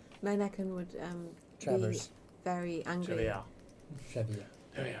 Neckin. Yeah. My Neckin would Travers. be very angry. Chevier. Chevier.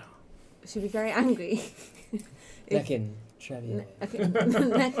 Chevier. She'd be very angry. if- Neckin. Chevier. Okay,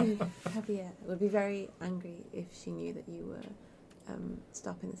 Neckin Javier would be very angry if she knew that you were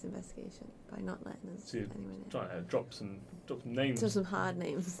stopping this investigation by not letting us So you anyone in. Try to drop some names. So some hard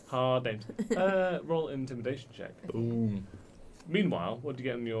names. Hard names. Roll an intimidation check. Boom. Meanwhile, what do you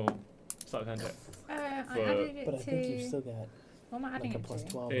get on your sleight of hand check? I For- added it But I to. think you've still got What am I adding like a it plus to?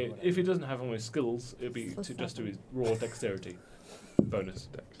 12 or If whatever. he doesn't have all his skills, it'd be Plus to just do 7. his raw dexterity bonus.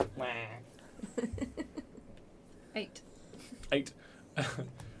 8. 8.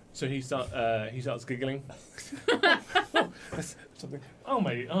 So he starts giggling. That's something. Oh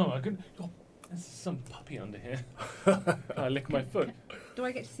my goodness! Oh, there's some puppy under here. I lick my foot. Do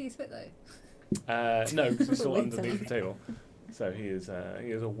I get to see his foot though? No, because he's still Wait, underneath sorry. the table. So he is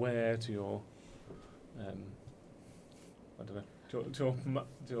aware to your I don't know to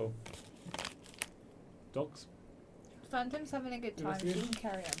your dogs. Phantom's having a good time. She can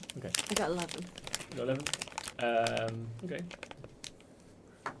carry on. I got 11. You got 11. Okay.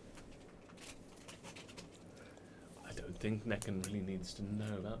 I don't think Necken really needs to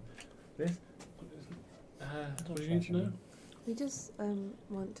know about this. What do you need to know? We just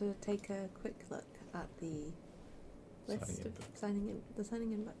want to take a quick look at the list of signing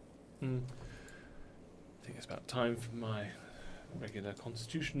in book. I think it's about time for my regular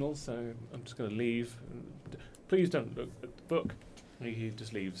constitutional, so I'm just going to leave. Please don't look at the book. He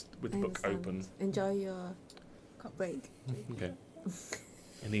just leaves with the I book open. understand. Enjoy your break. Okay.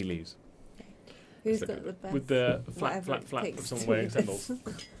 And he leaves. Who's So got the best? with the whatever it flap of takes someone to wearing do sandals.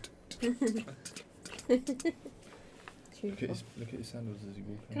 Truthful. Look at his sandals as he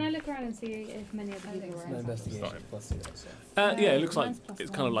walks. Can I look around and see if many other I people think are so. My around? investigation Fine. plus 0. So. Yeah, it looks like Mine's plus it's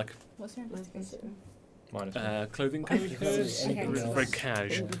kind of one. like What's your Mine's plus investigation? Minus. clothing Okay. code. Anything It's else? very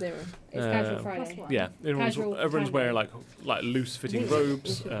casual. 0. It's casual Uh, Friday. Plus Yeah, everyone's Casual wearing Friday. like loose fitting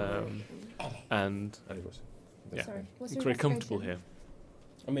robes, and Only was. yeah, Sorry. What's it's your very comfortable investigation?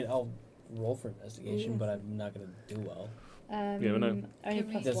 here. I mean, I'll roll for investigation, Yeah. but I'm not going to do well. never know. Only Can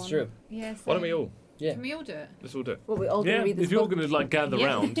we- plus That's 1. true. Yes. Why don't we all? Yeah. Can we all do it? Let's all do it. Well, we all Yeah, gonna read this if you're book. going to like gather Yeah.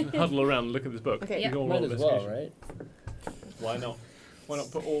 round, huddle around, and look at this book. Okay. you Yeah. can all Might roll as well, investigation. right? Why not? Why not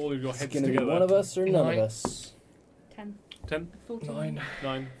put all of your It's heads going to be together? one of us or none 9. of us. 10. 10, 14.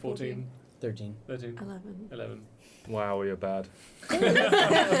 9, 14, 13. 13, 11. 11. Wow, you're bad.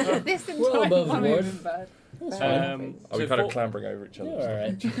 This Well entire above time board. isn't bad. That's fine. Um, Are we so kind of four- clambering over each Yeah, other? all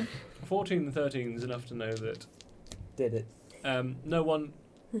right. 14 and 13 is enough to know that Did it. no one.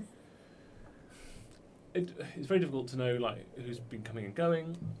 It's very difficult to know like who's been coming and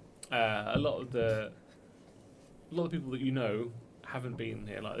going. A lot of the people that you know haven't been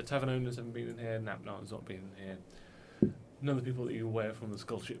here. Like the tavern owners haven't been in here. Napnar's not been in here. None of the people that you're aware from the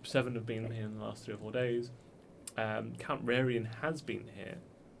Skull Ship 7 have been here in the last 3 or 4 days. Count Rarian has been here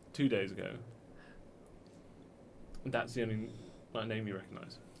 2 days ago. And that's the only name you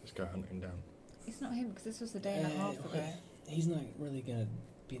recognise. Let's go hunt him down. It's not him because this was a day and a half ago. He's not really going to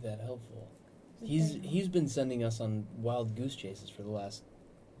be that helpful. He's been sending us on wild goose chases for the last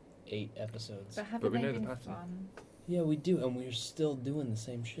 8 episodes. But haven't But we they know the been pattern. fun? Yeah, we do, and we're still doing the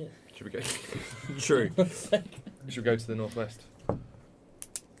same shit. Should we go? True. Should we go to the northwest?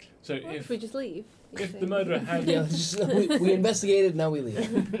 So What if if we just leave? if the murderer had Yeah, we investigated, now we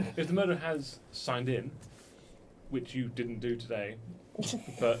leave. if the murderer has signed in, which you didn't do today,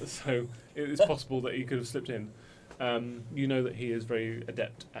 but so it is possible that he could have slipped in. You know that he is very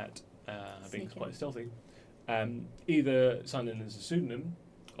adept at being Sneaking. quite stealthy. Either signed in as a pseudonym,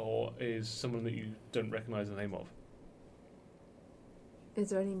 or is someone that you don't recognise the name of. Is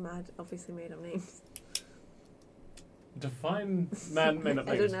there any obviously made up names Define man made up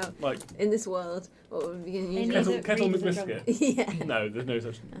I names. don't know. Like in this world? What would we Any use? Kettle, that Kettle reads the McBiscuit. Yeah. No, there's no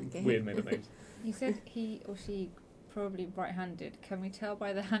such Okay. weird made up names. You said he or she probably right-handed. Can we tell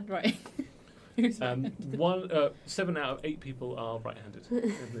by the handwriting? Who's right-handed? 7 out of 8 people are right-handed in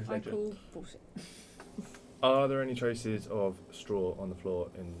this I ledger. call bullshit. Are there any traces of straw on the floor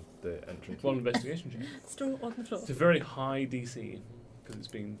in the entrance? One investigation check. Straw on the floor. It's a very high DC because it's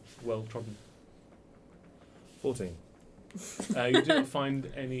been well trodden. 14. You do not find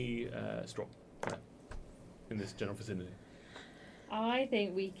any straw in this general vicinity. I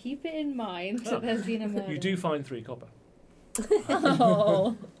think we keep it in mind that there's been a murder. You do find 3 copper.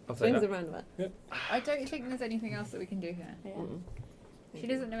 Oh. I'll take Swings that. around about. I don't think there's anything else that we can do here. Yeah. She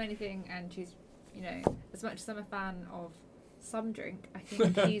doesn't know anything, and she's, you know, as much as I'm a fan of some drink, I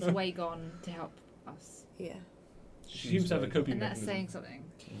think she's way gone to help us. Yeah. She seems to have a coping And that's mechanism. saying something.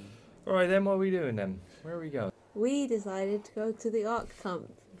 Alright then, what are we doing then? Where are we going? We decided to go to the Ark camp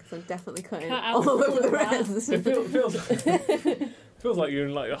because I'm definitely cutting Cut out all over all the of that. rest. It feels like you're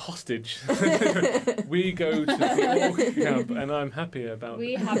in like a hostage. We go to the orc camp, and I'm happy about.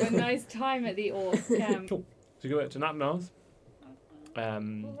 We have a nice time at the Orc camp. Cool. So you go back to Napnar's.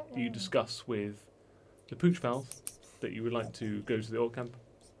 you discuss with the Poochvals that you would like to go to the orc camp.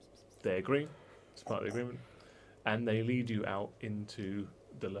 They agree. It's part of the agreement. And they lead you out into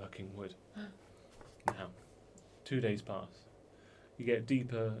the Lurking Wood. Now, 2 days pass. You get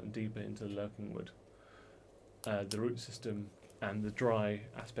deeper and deeper into the Lurking Wood. The root system and the dry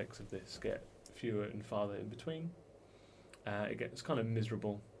aspects of this get fewer and farther in between. It gets kind of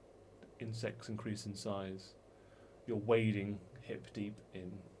miserable. Insects increase in size. You're wading hip deep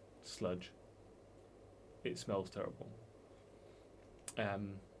in sludge. It smells terrible.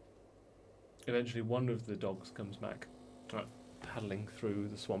 Eventually one of the dogs comes back, paddling through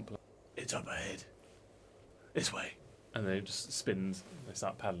the swamp. It's up ahead. This way. And then it just spins. They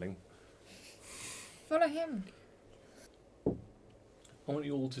start paddling. Follow him. I want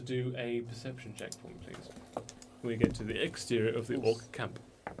you all to do a perception check for me, please. When we get to the exterior of the orc camp.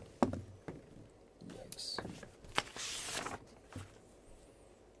 Yikes.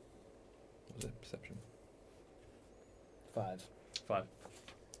 What was it? Perception. 5. 5.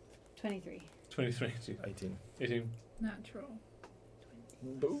 23. 23. 18. 18. Natural.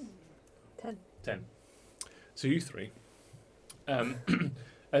 Boom. 10. So you three,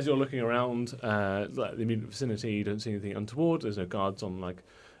 as you're looking around like the immediate vicinity, you don't see anything untoward. There's no guards on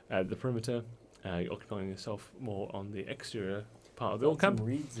the perimeter. You're occupying yourself more on the exterior part of the orc camp.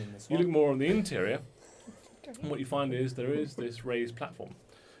 Reeds in this You look one. more on the interior, and what you find is there is this raised platform,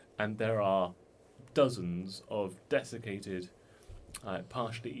 and there are dozens of desiccated,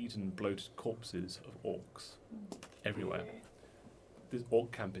 partially eaten, bloated corpses of orcs everywhere. This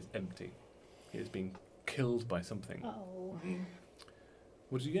orc camp is empty. It has been killed by something. Oh.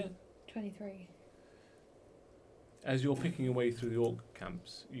 What did you get? 23. As you're picking your way through the orc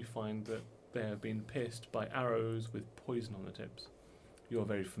camps, you find that they have been pierced by arrows with poison on the tips. You are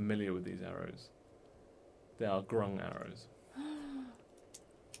very familiar with these arrows. They are grung arrows.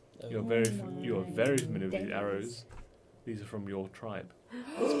 You are very familiar with these days. arrows. These are from your tribe,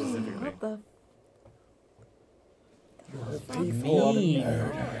 specifically. What the? Mean.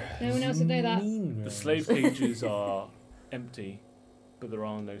 No one else would know that. Mean The slave girls. cages are empty, but there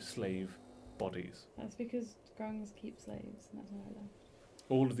are no slave bodies. That's because grungs keep slaves, and that's why I left.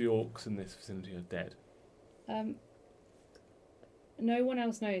 All of the orcs in this vicinity are dead. No one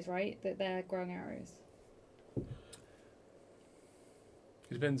else knows, right, that they're grung arrows.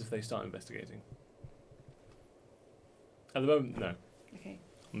 It depends if they start investigating. At the moment, no. Okay.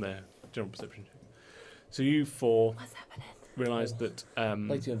 On their general perception check. So you four What's happening? realise that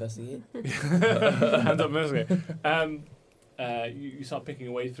Like to investigate. hands up, investigate. You start picking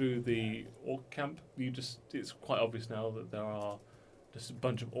your way through the orc camp. It's quite obvious now that there are just a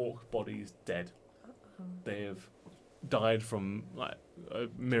bunch of orc bodies dead. They have died from like a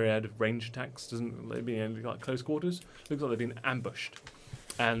myriad of range attacks. Doesn't they be in like close quarters? Looks like they've been ambushed.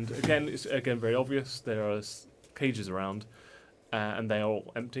 And again, it's very obvious. There are cages around, and they are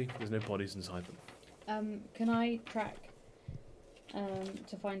all empty. There's no bodies inside them. Can I track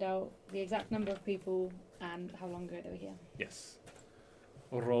to find out the exact number of people and how long ago they were here? Yes.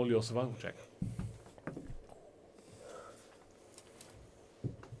 Roll your survival check.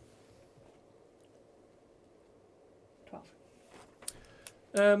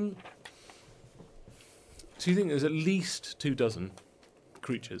 So you think there's at least 24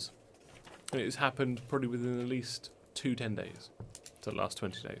 creatures. And it's happened probably within at least 10 days. So the last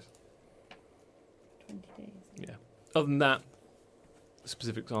 20 days. 20 days. Yeah. Other than that, the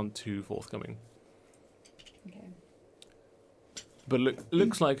specifics aren't too forthcoming. Okay. But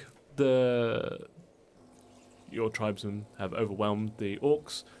looks like your tribesmen have overwhelmed the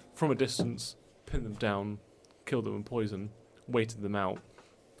orcs from a distance, pinned them down, killed them with poison, waited them out,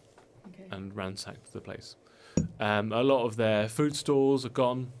 Okay. and ransacked the place. A lot of their food stores are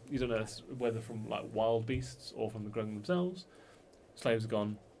gone. You don't know whether from like wild beasts or from the grung themselves. Slaves are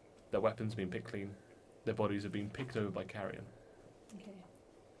gone. Their weapons have been picked clean. Their bodies have been picked over by carrion. Okay.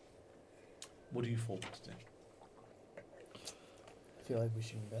 What do you four want to do? I feel like we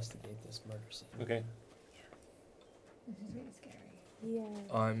should investigate this murder scene. Okay. This is really scary. Yeah.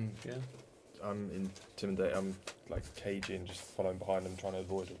 Yeah. I'm intimidated. I'm like caging, just following behind them, trying to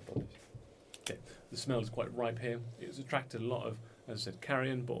avoid all the bodies. The smell is quite ripe here. It's attracted a lot of, as I said,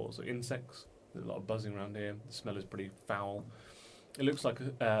 carrion, but also insects. There's a lot of buzzing around here. The smell is pretty foul. It looks like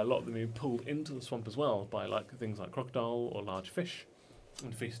a lot of them are pulled into the swamp as well by like things like crocodile or large fish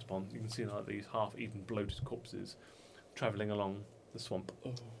and feasted upon. You can see like these half-eaten, bloated corpses travelling along the swamp.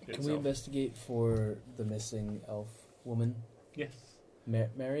 Can we itself. investigate for the missing elf woman? Yes.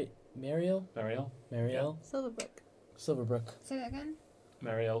 Mariel? Burial? Mariel? Silverbrook. Silverbrook. Say that again.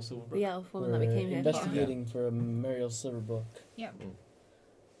 Marielle Silverbrook. The elf woman that we We're came here for. investigating for a Mariel Silverbook. Yep.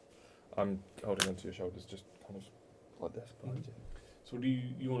 I'm holding onto your shoulders, just kind of like this. behind you. So what do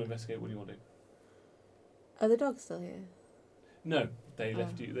you want to investigate? What do you want to do? Are the dogs still here? No, they Oh.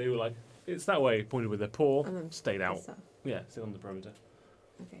 left you. They were like, it's that way, pointed with their paw, And then stayed out. this stuff. Yeah, still on the perimeter.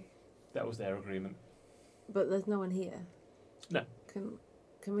 Okay. That was their agreement. But there's no one here. No.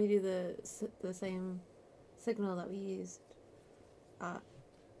 Can we do the same signal that we used at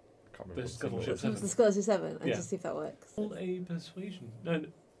Can't remember The what signal it Scuttleship was. 7. the Scholarship 7 and Yeah. just see if that works? Roll a persuasion. No,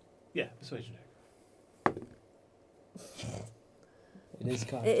 yeah, persuasion check. It is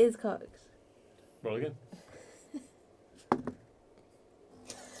cocked. It is cocked. Roll again.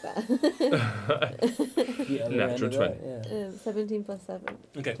 It's better. The other Natural end of that, 20. yeah. 17 plus 7.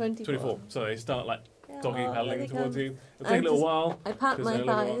 Okay, 24. So they start like doggy Oh, paddling there they towards come. you. It'll I take a little just- while. I pat 'cause my they're a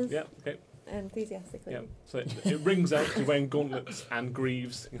little while- thighs Yeah, okay. enthusiastically. Yeah. So it rings out to wearing gauntlets and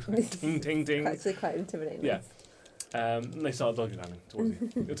greaves. Ting, ting, ting. Actually quite intimidating. Yeah. And they start doggy paddling towards you.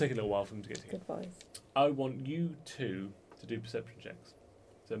 It'll take a little while for them to get to you. Good voice. I want you two to do perception checks.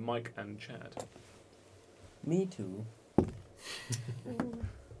 So Mike and Chad. Me too.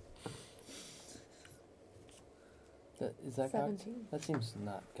 Is that cocked? 17. That seems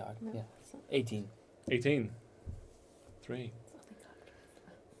not cocked. No, Yeah. it's not. 18. 18. 3. It's nothing cocked.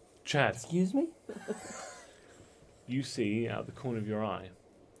 Chad, Excuse me? you see out the corner of your eye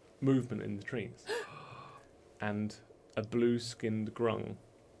movement in the trees. And a blue-skinned grung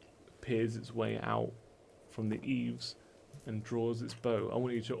peers its way out from the eaves and draws its bow. I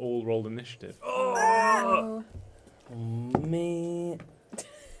want you to all roll initiative. Oh. Man.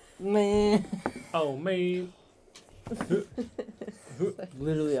 Man. Oh, me.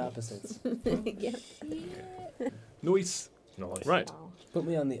 Literally opposites. Yeah. Noise. Nice. Right. Wow. Put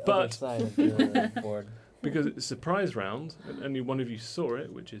me on the other But- side of the board. Because it's a surprise round, and only one of you saw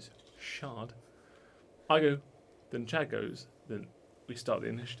it, which is Shard. I go, then Chad goes, then we start the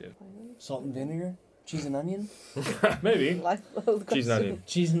initiative. Salt and vinegar? Cheese and onion? Maybe. Life-old Cheese and question. onion.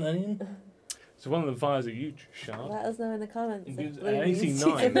 Cheese and onion? So one of them fires at you, Shard. Let us know in the comments. It if gives Blue an AC needs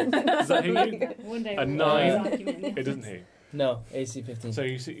 9. to- Does that hit you? One day A we'll 9. argument. It doesn't hit you. No, AC 15. So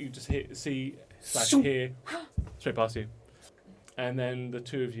you just see/hear straight past you. And then the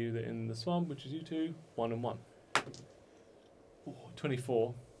two of you that are in the swamp, which is you two, 1 and 1. Ooh,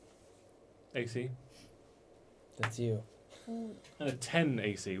 24 AC. That's you. And a 10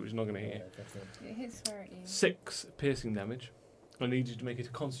 AC, which is not going to hit you. Yeah, that's it. It hits where it is. 6 piercing damage. I need you to make a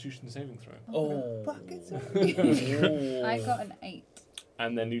constitution saving throw. Oh. I got an 8.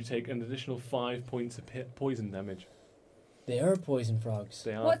 And then you take an additional 5 points of poison damage. They are poison frogs.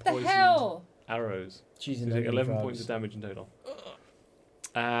 They are What the poisoned hell? arrows. Cheese So and you take onion 11 frogs. points of damage in total.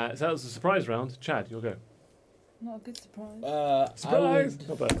 So that was a surprise round. Chad, you'll go. Not a good surprise. Surprise! I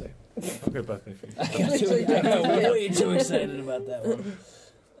Not birthday. I'll go birthday for you. I got way too excited about that one.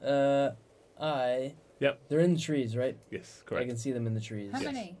 Yep. They're in the trees, right? Yes, I correct. can see them in the trees. How yes.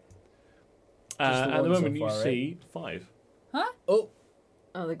 many? Just the At the one so moment, you far, right? see 5. Oh,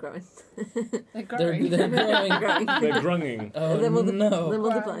 Oh, they're growing. They're they're growing. growing. They're grunging. Oh They're no! They're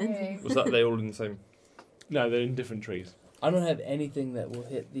multiplying. Growing. Was that they all in the same? No, they're in different trees. I don't have anything that will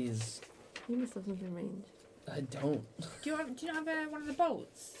hit these. You must have something range. I don't. Do you not have one of the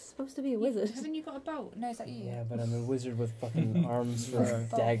bolts? It's supposed to be a wizard. Haven't you got a bolt? No, is that you? Yeah, but I'm a wizard with fucking arms for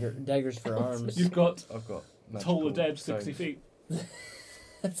daggers for arms. You've got I've got. Toll the magical Dead 60 stones. feet,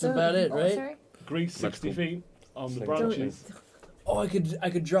 That's about it, Oh, right? sorry? Grease 60 Magical. feet on the Slings. branches, Oh, I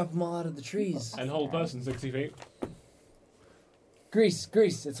could drop them all out of the trees. and Hold Person 60 feet. Grease,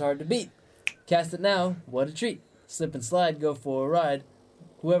 it's hard to beat. Cast it now, what a treat. Slip and slide, go for a ride.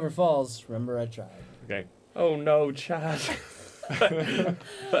 Whoever falls, remember I tried. Okay. Oh no, Chad.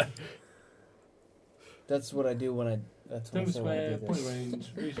 That's what I do when I. That's what I 10 say when I square, do point this.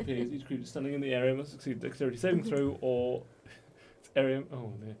 range, reach appears. Each creature standing in the area must succeed a dexterity saving throw or its area.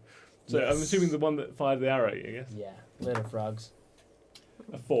 Oh, no. So I'm Yes. assuming the one that fired the arrow at you, yes? Yeah, later frogs.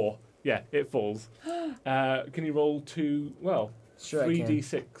 A 4. Yeah, it falls. Can you roll 2? Well, Sure,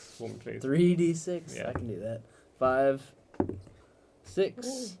 3d6 for me, please. 3d6. Yeah. I can do that. 5,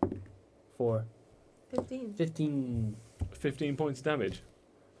 6, 4, 15. 15. 15 points of damage.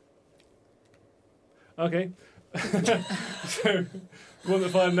 Okay. So, the one that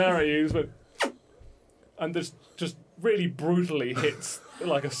fired an arrow at you went, and just really brutally hits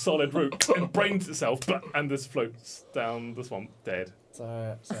like a solid root and brains itself, and just floats down the swamp dead.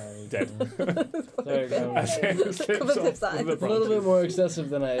 Sorry. Dead. Sorry, As it slips Cover flip off side. the It's a little bit branches. more excessive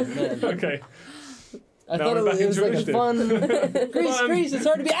than I meant. Okay. I Now thought we're it was back into like a initiative. fun. Grease, it's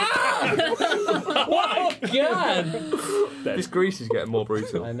hard to be. Ah! Why? God! Dead. This grease is getting more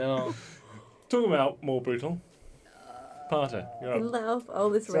brutal. I know. Talking about more brutal. Parter, you're And up. let off all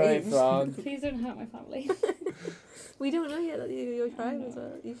this Sorry, rage. frog. Please don't hurt my family. We don't know yet that you're your tribe as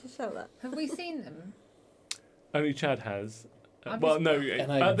well. You should shout that. Have we seen them? Only Chad has. I'm Well, just- no,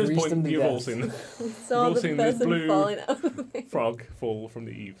 And I at this greased point, them to you've all death. seen the We saw all the seen this person blue falling out of the thing. frog fall from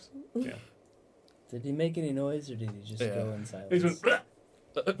the eaves. Did he make any noise or did he just Yeah. go in He silence? just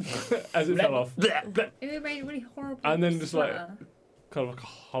went as it fell off. It made a really horrible. And then just like splatter. kind of like a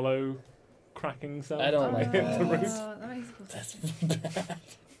hollow cracking sound. I don't like hit that. the roof. That makes me That's bad.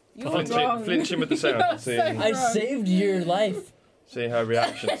 You're Flinching, wrong. flinching with the sound, You're seeing, so I wrong. saved your life. seeing her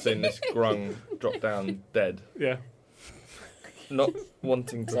reaction, seeing this grung drop down dead, Yeah. not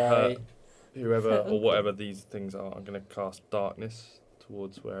wanting to Sorry. hurt whoever or whatever these things are. I'm going to cast darkness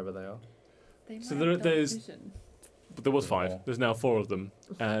towards wherever they are. They So might there- have dark there's- vision. But there was 5. Yeah. There's now 4 of them,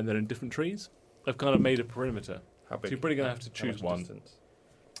 and they're in different trees. I've kind of made a perimeter. How big? you're probably gonna have to how choose much one. distance?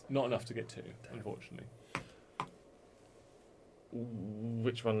 Not enough to get to, unfortunately.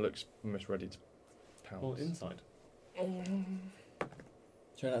 Which one looks most ready to pounce? Well, inside.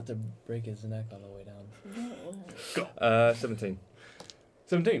 Try not to break his neck on the way down. 17.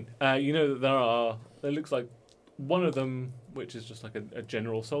 17. You know that there looks like one of them, which is just like a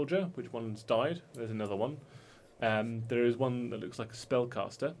general soldier, which one's died. There's another one. There is one that looks like a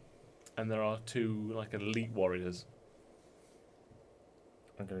spellcaster, and there are 2 like elite warriors.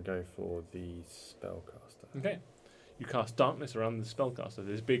 I'm going to go for the spellcaster. Okay. You cast darkness around the spellcaster.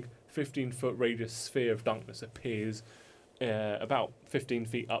 This big 15-foot radius sphere of darkness appears about 15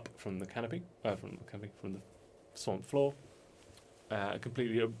 feet up from the canopy, from the swamp floor,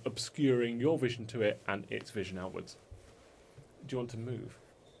 completely obscuring your vision to it and its vision outwards. Do you want to move?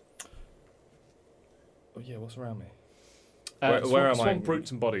 Oh yeah, what's around me? swamp Where am I? Swamp roots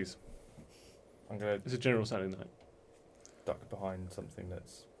and bodies. I'm going to It's a general sounding night. duck behind something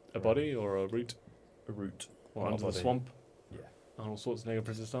that's A body or a root a root or Not a under the body. swamp. Yeah. Arnold Schwarzenegger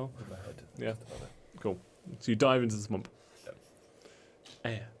prison style. with my head. Yeah. just above it. So you dive into the swamp.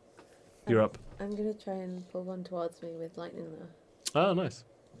 Yep. You're up. I'm gonna try and pull one towards me with lightning though. Oh, nice.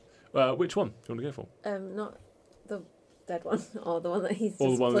 Which one do you want to go for? Not the dead one, or the one that he's Or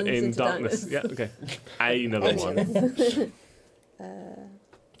just the one plunged in into darkness. Yeah, okay. Another one.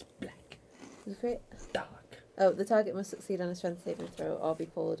 Black. Is it great? Dark. Oh, the target must succeed on a strength saving throw or be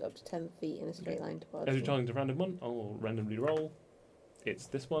pulled up to 10 feet in a straight line towards As me. you're targeting a random one, I'll randomly roll. It's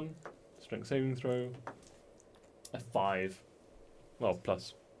this one. Strength saving throw. A 5. Well,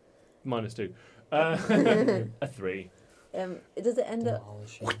 plus. -2. A 3. Does it end up...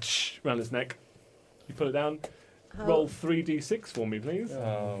 Demolish it. Whoosh, round its neck. You put it down. How... Roll 3d6 for me, please. Oh,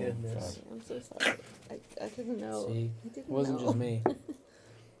 Oh, goodness. I'm so sorry. I didn't know. See, I didn't it wasn't know. just me.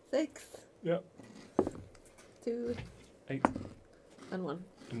 6. Yep. 2. 8. And 1.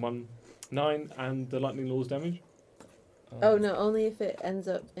 And 1. 9. And the lightning law's damage. Oh no, only if it ends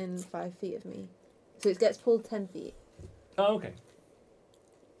up in 5 feet of me. So it gets pulled 10 feet. Oh, okay.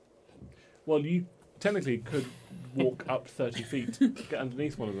 Well, you technically could walk up 30 feet, get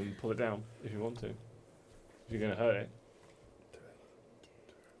underneath one of them, and pull it down if you want to. If you're going to hurt it.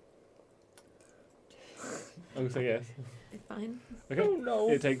 I'm going to say yes. It's fine. Okay. Oh no.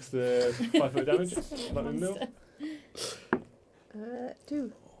 It takes the 5 foot damage. Lightning mill.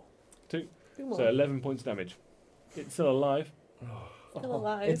 2. 2. 2 more. So 11 points of damage. It's still alive. Still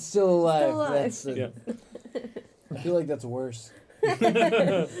alive. It's still alive. Still alive. That's Yeah. I feel like that's worse.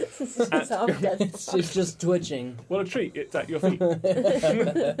 It's off dead. It's just twitching. What a treat. It's at your feet.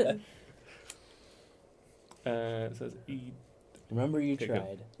 It says E. Remember you Okay,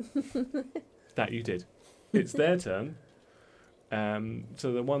 good. tried. That you did. It's their turn.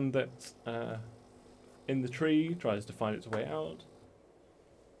 So the one that's in the tree tries to find its way out.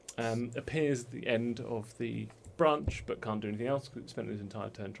 Appears at the end of the branch, but can't do anything else because it spent its entire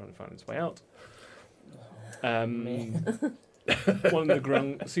turn trying to find its way out. Man. One of the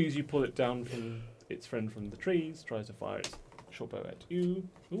grung sees you pull it down from its friend from the trees, tries to fire its short bow at you.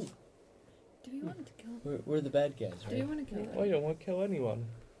 Ooh. Do we want to kill them? We're the bad guys, Do we right? want to kill Yeah. them? I don't want to kill anyone.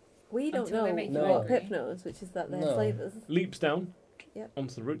 We don't Until they know make you what angry. Pip knows, which is that they're No. slavers. Leaps down Yep.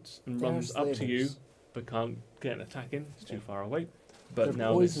 onto the roots and They're runs up to you, slavers. but can't get an attack in. It's too far away. But They're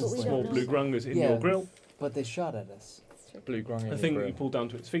now this poison But we small don't blue know. grung is in Yeah. your grill. But they shot at us. It's true. Blue grung in The your thing that grill. you pull down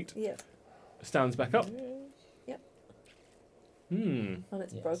to its feet Yep. stands back up. Yep. Hmm. On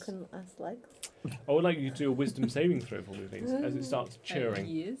its Yes. broken ass legs. I would like you to do a wisdom saving throw for me, please, as it starts churring.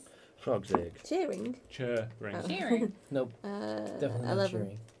 Yes. Frog's egg. Cheering. Churring. Oh. Cheering. Nope, definitely not 11.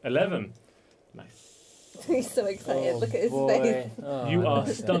 cheering. 11. Nice. He's so excited. Look at his face. Oh, You I are like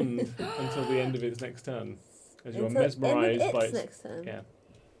that. stunned until the end of its next turn, as you are Until mesmerised end by of its its next turn. yeah,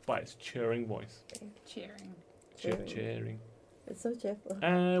 by its churring voice. Cheering. Cheering. Cheering. It's so cheerful.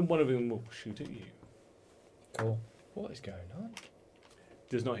 And one of them will shoot at you. Cool. What is going on?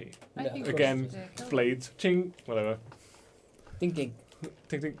 Does not hit you. I No, think of Again, we should, blades, ching, whatever. Ding ding.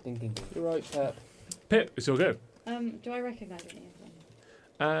 Ting ting. Ding ding ding. You're right, Pep. Pip, it's your go. Do I recognise any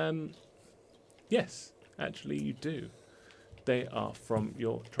of them? Yes, actually you do. They are from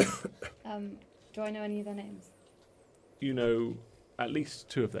your tribe. Do I know any of their names? You know at least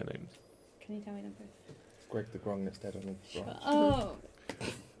 2 of their names. Can you tell me them both? Greg the Grung that's dead on the branch. Oh,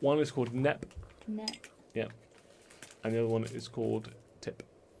 One is called Nep, Nep. and the other one is called Tip.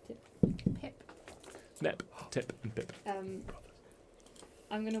 Pip. Nep, Tip, and Pip.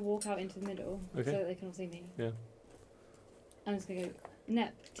 I'm going to walk out into the middle Okay. so that they can all see me. Yeah. I'm just going to go,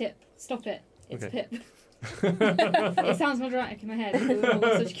 Nep, Tip, stop it. It's Okay. Pip. It sounds more dramatic in my head. It's all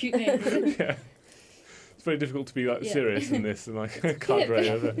such cute names. Yeah. It's very difficult to be like Yeah. serious in this and like Pip. cartwright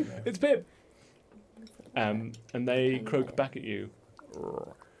over. It's Pip. And they croak back at you.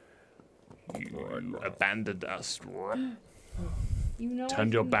 You abandoned us. You know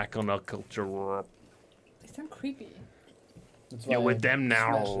Turned I your can- back on our culture. They sound creepy. That's You're why with them I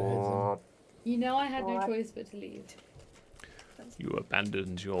smashed their heads now. You know I had no choice but to leave. You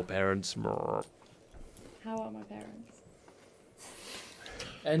abandoned your parents. How are my parents?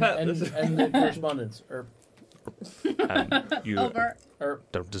 in. And the correspondence. You Over.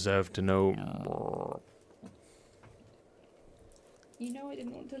 don't deserve to know. You know I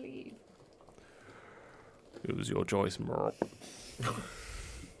didn't want to leave. It was your choice.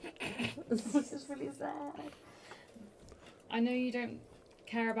 This is really sad. I know you don't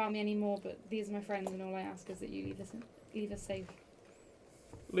care about me anymore, but these are my friends, and all I ask is that you leave us safe.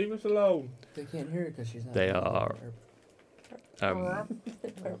 Leave us alone. They can't hear it because she's not. They are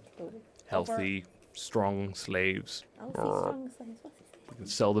healthy, strong slaves. Elsie Strong says, what's his You can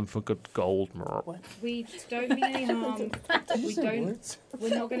sell them for good gold. We don't mean any harm. We don't. Words?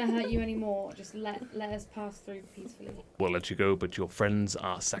 We're not going to hurt you anymore. Just let us pass through peacefully. We'll let you go, but your friends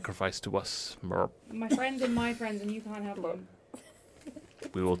are sacrificed to us. My friends are my friends, and you can't help them.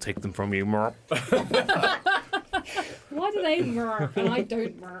 We will take them from you. Why do they murph and I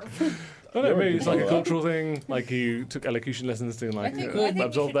don't murph? I don't know, maybe it's like a You're a cultural thing. Like you took elocution lessons to like I think we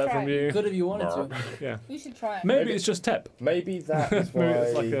absorb should that try. from you. Could if you wanted to. Yeah. You should try it. Maybe it's just Tep. Maybe that is Maybe why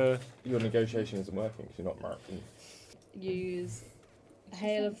it's like a your negotiation isn't working because you're not marking. Use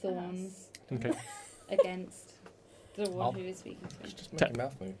Hail of Thorns okay. against the one I'll- who is speaking to me. Just make a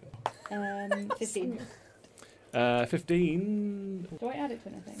mouth move. 15. 15. Do I add it to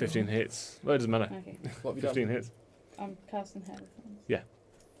anything? 15 hits. Well, it doesn't matter. Okay. What have you 15 hits. I'm casting Hail of Thorns.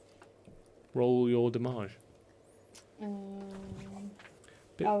 Roll your damage.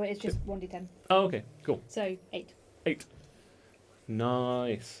 Bit- Oh, it's just 1d10. Oh, okay. Cool. So 8. 8.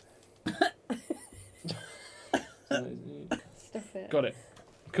 Nice. Stuff it. Got it.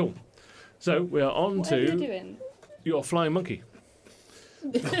 Cool. So we are on What are you to doing? your flying monkey.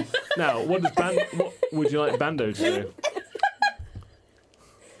 Now, what would you like Bando to do?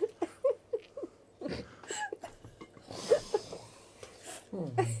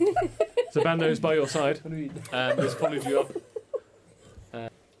 So Bando's by your side. He's followed you up.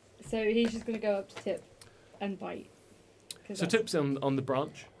 So he's just going to go up to Tip and bite. 'Cause So that's- Tip's on the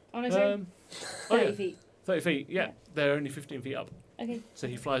branch. Oh, no, sorry. Oh 30 yeah, feet. 30 feet. Yeah, Yeah. they're only 15 feet up. Okay. So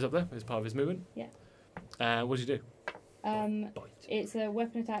he flies up there as part of his movement. Yeah. What do you do? It's a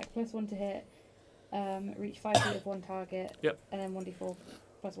weapon attack +1 to hit. Reach 5 feet of one target. Yep. And then 1d4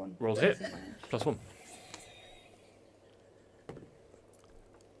 +1. Roll to hit. Damage. +1.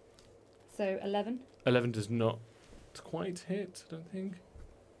 So 11. 11 does not quite hit, I don't think.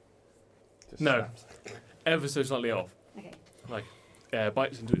 Just No. snaps. Ever so slightly off. Okay.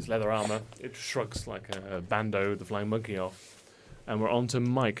 Bites into its leather armour. It shrugs like a Bando, the flying monkey, off. And we're on to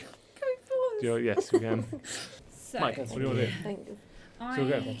Mike. Yes, we can. So, Mike, what do you want to do? Thank you. I So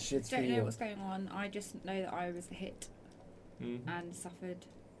go. That shit's for don't know you. what's going on. I just know that I was hit and suffered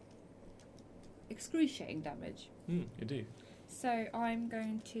excruciating damage. You do. So I'm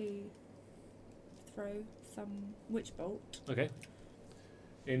going to throw some witch bolt. Okay.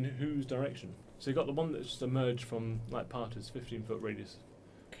 In whose direction? So you got the one that's just emerged from like Parter's 15-foot radius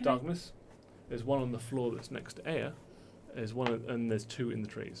Can I- darkness. There's one on the floor that's next to Aya. There's one, and there's 2 in the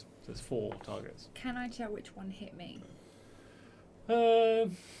trees. So there's 4 targets. Can I tell which one hit me?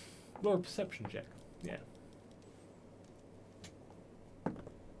 Roll a perception check. Yeah,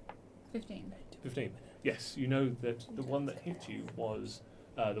 15. 15. Yes, you know that the one that hit you was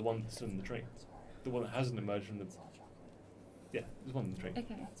the one that's in the tree. The one that hasn't emerged from the... Yeah, there's one in the tree.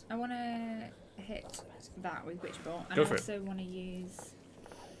 Okay, I want to hit that with Witch Bolt, and Go I for it. also want to use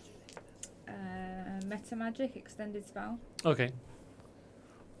Meta Magic extended spell. Okay.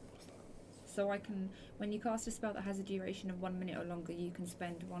 So I can, when you cast a spell that has a duration of 1 minute or longer, you can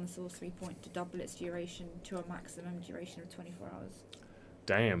spend 1 sorcery point to double its duration to a maximum duration of 24 hours.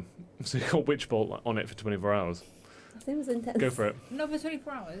 Damn. So you got Witch Bolt on it for 24 hours. Seems intense. Go for it. Not for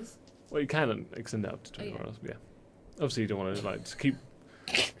 24 hours. Well, you can extend it up to 24 yeah. hours. Yeah. Obviously, you don't want to like just keep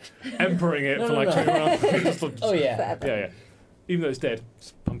empering it No, for no, like no. 24 hours. Just like- Oh yeah. Forever. Yeah, yeah. Even though it's dead,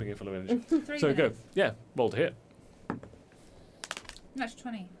 just pumping it full of energy. 3 So go. minutes. Yeah. Roll to hit. That's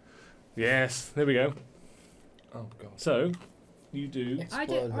 20. Yes. There we go. Oh god. So you do. I Explode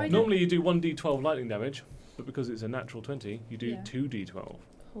don't- one. Normally you do 1d12 lightning damage, but because it's a natural 20, you do Yeah. 2d12.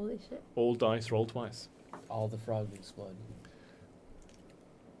 Holy shit. All dice roll twice. All the frogs explode.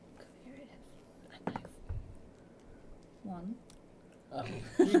 One. Oh,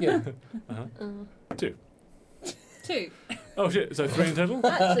 you good. Uh-huh. Oh. 2. 2. Oh shit! So 3 in total.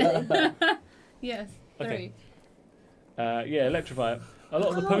 Actually, Yes. Okay. 3. Yeah, electrify it. A lot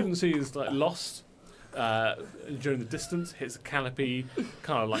of the potency is like lost during the distance. Hits a canopy,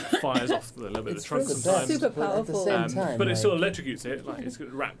 kind of like fires off the little bit of the It's trunk for the sometimes. best, Super but at the powerful. same time, But it still like, electrocutes it. Like it's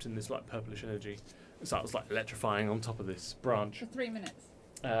wrapped in this like purplish energy. It starts like electrifying on top of this branch, For 3 minutes.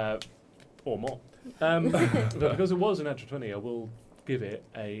 or more. But because it was a natural 20, I will give it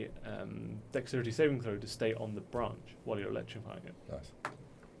a dexterity saving throw to stay on the branch while you're electrifying it. Nice.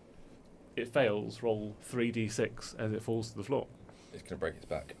 It fails. Roll 3d6 as it falls to the floor. It's gonna break its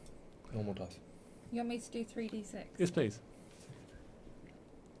back. Normal dice. You want me to do 3d6? Yes, please.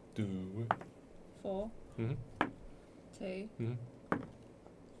 Do 4, hmm 2, hmm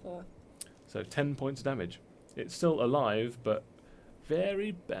 4. So 10 points of damage. It's still alive, but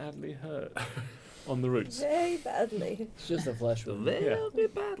very badly hurt on the roots. very badly. it's just a flesh wound. Yeah.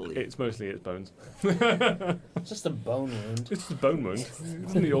 badly. It's mostly its bones. It's just a bone wound. It's just a bone wound.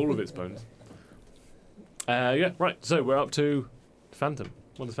 It's only all of its bones. Yeah, right. So we're up to Phantom.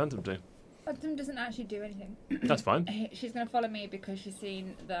 What does Phantom do? Phantom doesn't actually do anything. That's fine. She's going to follow me because she's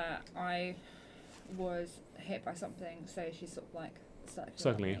seen that I was hit by something, so she's sort of like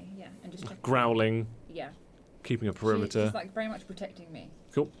Circling around me. Yeah, and just checking. Growling, Yeah. keeping a perimeter. She's like very much protecting me.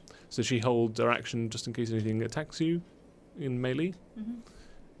 So she holds her action just in case anything attacks you in melee.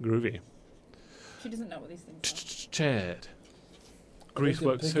 Mm-hmm. Groovy. She doesn't know what these things Chad. I'd Grease like to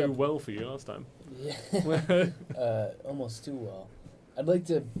worked pick so up- well for you last time. Yeah. Almost too well. I'd like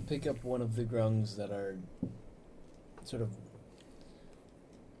to pick up one of the grungs that are sort of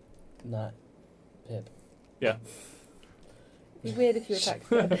not Pip. Yeah. It'd be weird if you attacked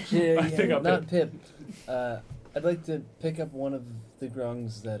them. Yeah, I pick up not Pip. I'd like to pick up one of the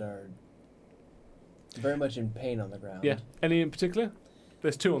grungs that are very much in pain on the ground. Yeah. Any in particular?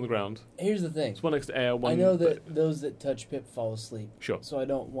 There's 2 on the ground. Here's the thing. There's one next to air, one... I know that those that touch Pip fall asleep, Sure. so I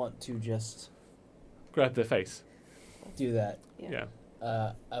don't want to just Grab their face. do that. Yeah.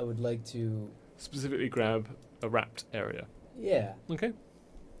 I would like to, Specifically grab a wrapped area. yeah, Okay.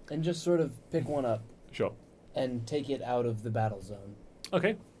 and just sort of pick one up Sure. and take it out of the battle zone.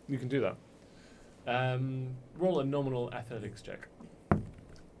 Okay. You can do that. Roll a nominal athletics check.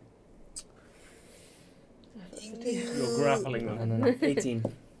 You're grappling them. No. 18.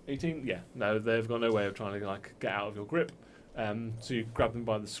 18? Yeah. No, they've got no way of trying to like get out of your grip. So you grab them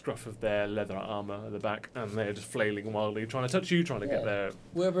by the scruff of their leather armour at the back, and they're just flailing wildly, trying to touch you, trying to get Yeah. there.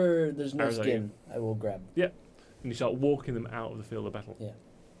 Wherever there's no Arrows at you. skin, I will grab. And you start walking them out of the field of battle. Yeah.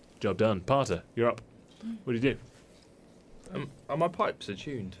 Job done. Parter, you're up. What do you do? Are my pipes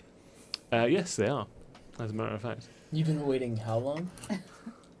attuned? Yes, they are, as a matter of fact. You've been waiting how long? I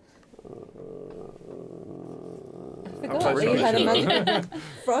How forgot close that are you had a they? magic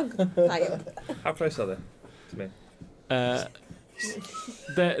frog pipe. How close are they to me?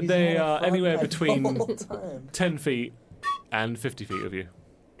 They are anywhere The between whole time. 10 feet and 50 feet of you.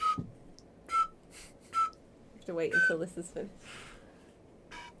 You have to wait until this is finished.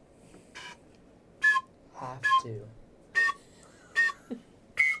 Have to.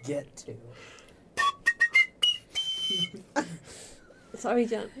 Get to. Sorry,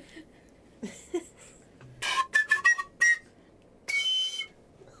 John.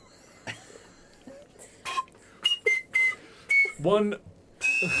 One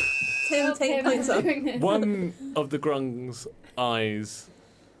Tim, take points off. One of the grung's eyes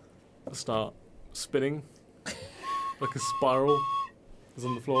start spinning like a spiral. Is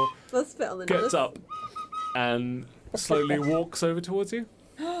on the floor. Let's spit on the Gets nose. up and slowly walks over towards you.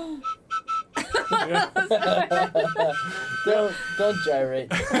 Don't gyrate.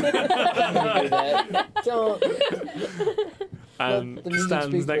 Don't do that. Don't. And Let the music stands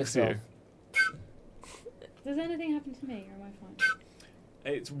speak for next to you. itself. Does anything happen to me, or am I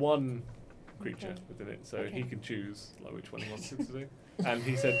fine? It's one creature Okay. within it, so Okay. he can choose like which one he wants it to do. And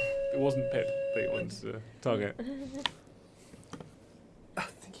he said it wasn't Pip that he wanted to target.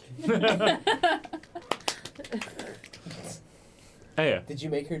 Aya, Did you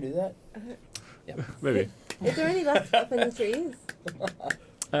make her do that? maybe. Is there any left up in the trees?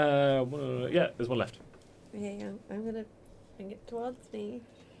 Yeah, there's one left. Okay, I'm gonna bring it towards me.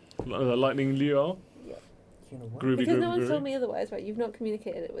 The lightning lure. You know what? Groovy, Because no groovy, one's told groovy. me otherwise, right? You've not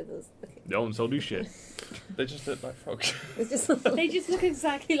communicated it with us. Okay. No one told you shit. They just look like frogs. It's just They just look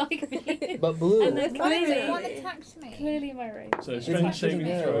exactly like me. But blue. And they're One clearly, attacked me. clearly my race. So It's strength like shooting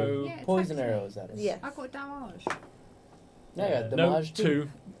saving an throw. arrow. Yeah, Poison attack me. arrows at us. yeah. I got damage. Yeah, I got No, damage too.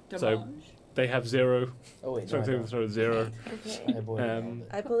 2. So they have 0. Oh wait, no, Strength I saving don't. throw 0. Okay. I avoided all Um, of it.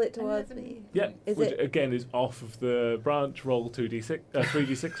 I pull it towards 11. me. Yeah, Is which it- again is off of the branch. Roll 2d6,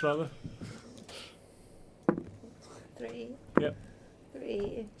 3d6 rather. 3. Yep.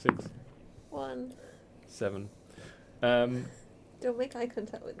 3. 6, 1. 7. Don't make eye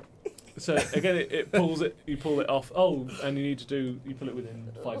contact with me. So again, it pulls it. You pull it off. Oh, and you need to do. You pull it within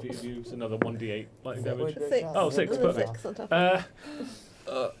 5 feet of you. It's another 1d8 lightning damage. 6. Oh, 6, Another perfect. 6 on top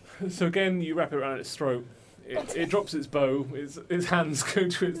of So again, you wrap it around its throat. It drops its bow. Its hands go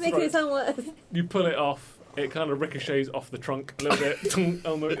to its Making it throat. sound worse. You pull it off. It kind of ricochets off the trunk a little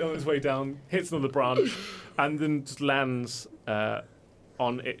bit on its way down, hits another branch, and then just lands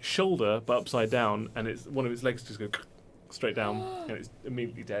on its shoulder, but upside down, and one of its legs just goes straight down, and it's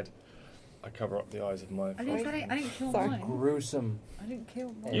immediately dead. I cover up the eyes of my. I didn't kill Sorry. mine. Gruesome. I didn't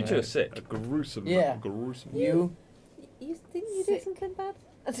kill mine. You two are sick. A gruesome, Yeah. gruesome. You. You think you did Sick. something bad?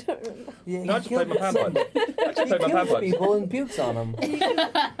 I don't remember. Yeah, No, I just played my panpipe. I just He played my kills panpipe. people and pukes on them. You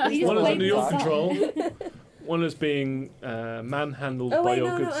One just is wait under your for control. something. One is being manhandled Oh by wait, your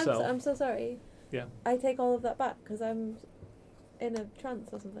no, good no, self. I'm so sorry. Yeah. I take all of that back because I'm in a trance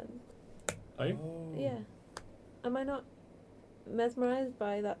or something. Are you? Yeah. Am I not mesmerised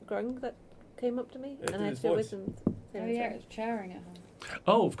by that grung that came up to me? Yeah, and did I had his to do voice. wisdom. Oh yeah, it's chowering at her.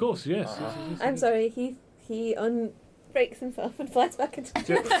 Oh, of course, yes. yes, yes, yes, I'm yes. sorry. He unbreaks himself and flies back into the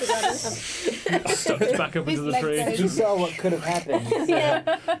ground. Stuck back up into the His tree. legs You saw what could have happened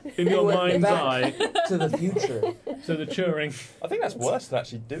Yeah. In your Went mind's back. eye, to the future. so the churring. I think that's worse than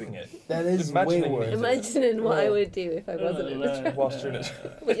actually doing it. That is Imagining way worse. me. Imagining what I would do if I wasn't in the trance. Whilst you're in it.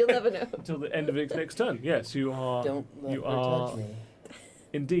 But you'll never know. Until the end of its next turn. Yes, you are Don't let You her are- touch me.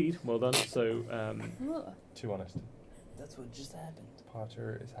 indeed. Well done. So, Ugh. Too honest. That's what just happened.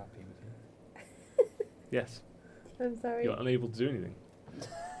 Parter is happy with you. yes, I'm sorry. you're unable to do anything.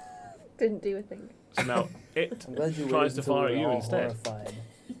 Didn't do a thing. So now it I'm glad you Tries waited to until fire we were you all instead. Horrified.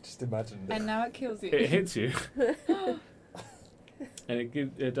 Just imagine it. And now it kills you. it hits you, and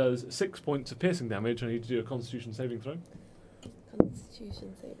it does 6 points of piercing damage. I need to do a Constitution saving throw.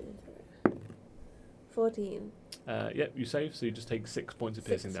 Constitution saving throw. 14. Yep, you save, so you just take 6 points of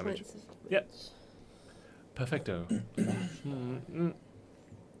piercing 6 damage. points of Yep. Perfecto. Mm-mm.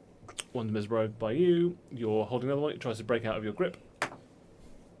 One's mesmerized by you. You're holding another one. It tries to break out of your grip.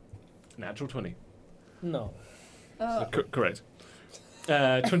 Natural 20. No, Oh. Correct.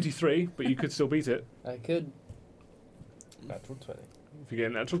 23, but you could still beat it I could. Natural 20. if you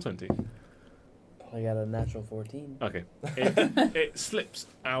get a natural 20. I got a natural 14. Okay. It slips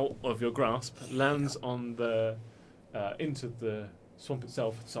out of your grasp, lands on the into the swamp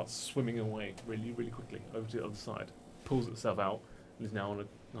itself, and starts swimming away really, really quickly over to the other side. Pulls itself out and is now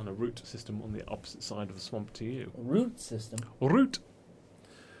on a root system on the opposite side of the swamp to you. Root system. Root.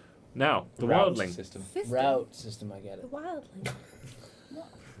 Now the Route wildling. system. System. Route system, I get The it. wildling.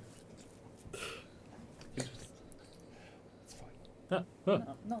 It's fine. Ah,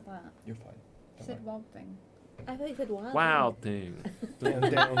 No, not that. You're fine. I said wild thing. I thought you said wild. wild thing. Down,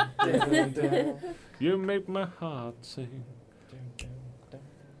 down, down, down. You make my heart sing. Down, down, down,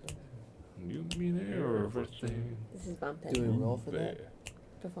 You mean everything. This is vampire. Do we roll for down. that?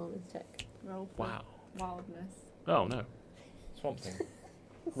 Performance check. Roll for Wow. wildness. Oh no. Swamp thing.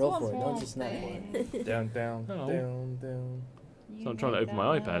 Roll What's for it, don't wrong just snap thing? one. Down, down, Oh. down, down, You So I'm trying to make open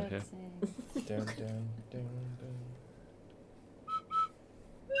my that iPad here. sing. down, down, down,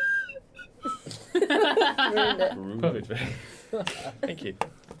 Ruined it. down. Perfect. Thank you.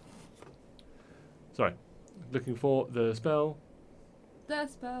 Sorry. Looking for the spell. The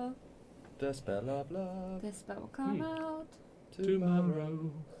spell. The spell of love. The spell will come Hmm. out.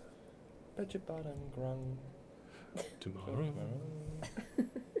 Tomorrow. Bet your bottom grung. Tomorrow.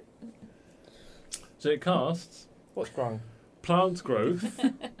 So it casts What's grung? plant growth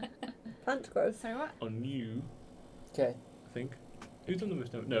Plant growth. So what? on you, Okay. I think. Who's done the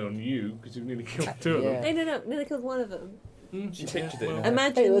most damage? No, on you, because you've nearly killed two of them. No. Nearly killed one of them. She pictured it in her head.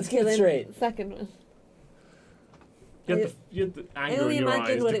 Imagine Hey, let's get killing straight. the second one. You had the I anger only in your eyes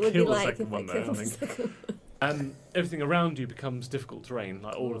imagine what to it would be kill the like second if I one there, I killed the think. second one. And everything around you becomes difficult terrain.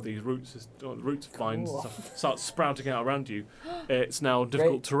 Like all of these roots, roots of vines and stuff start sprouting out around you. It's now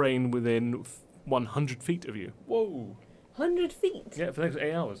difficult terrain within 100 feet of you. Whoa. 100 feet. Yeah, for the next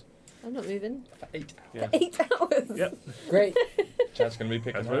 8 hours. I'm not moving. For 8 Yeah. 8 hours. Yep. Great. Chad's going to be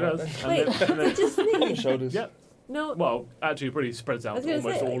picking That's what it her up does. then. Wait, And then, is it just On me? the shoulders. Yep. No. Well, actually, it pretty spreads I out was to going to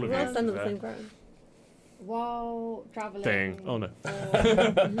almost say, all of we're you. all to standing on be the same fair. ground. While travelling. Thing. Oh no.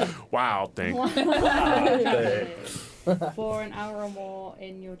 for- Wow, thing. While travelling for an hour or more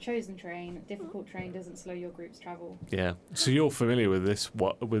in your chosen train, difficult terrain doesn't slow your group's travel. Yeah. So you're familiar with this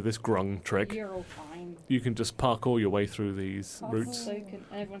grung trick. You're all fine. You can just parkour your way through these routes. So can,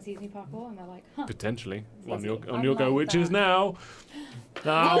 and everyone sees me parkour and they're like, huh. Potentially. Yes, On your I go, like which is that. now. Oh,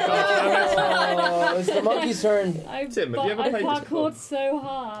 God Oh, it's the monkey's turn. Tim, have you ever I played this before? parkoured so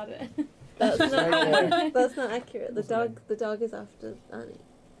hard. That's Right there. not, that's not accurate. The What's the dog is after Annie.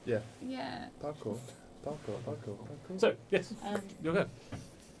 Yeah. Yeah. Parkour. Parkour. So, yes, you'll go.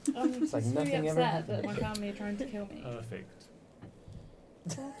 I'm It's like just really nothing ever upset that happened. my family are trying to kill me. Perfect.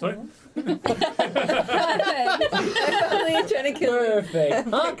 Sorry? Family are trying to kill me. Perfect.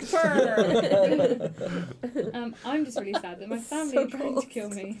 I'm just really sad that my family So are trying cold. to kill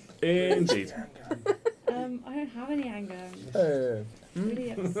me. Indeed. I don't have any anger. I'm just Perfect.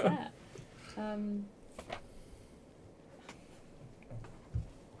 really upset.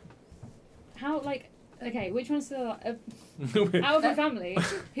 How, like, okay, which one's still alive? Out of my family,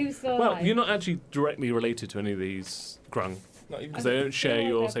 who's still Well, alive? you're not actually directly related to any of these grung, Not even. because they don't share feel like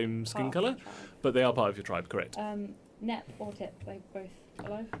your they're same skin part colour, of the tribe. but they are part of your tribe, correct? Nep or Tip, they both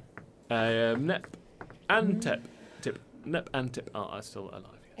alive? Nep and Tip. Nep and Tip are still alive,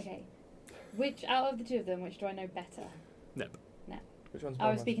 yes. Okay. Which, out of the two of them, which do I know better? Nep. Which one's I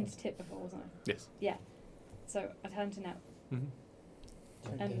was more speaking magical? to Tip before, wasn't I? Yes. Yeah. So I turned to Nep. Mhm.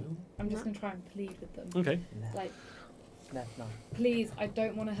 And I'm just going to try and plead with them. Okay. Like, No. please, I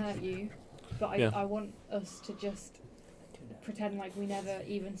don't want to hurt you, but Yeah. I want us to just pretend like we never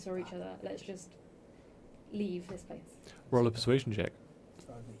even saw each other. Let's just leave this place. Roll a persuasion check.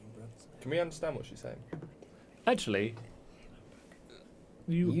 Can we understand what she's saying? Actually,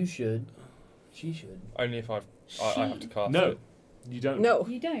 You should. She should. Only if I have to cast No, it. you don't. No.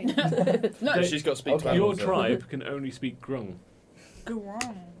 You don't. No. They- She's got to speak to Okay. Your animals. then. tribe can only speak grung, Go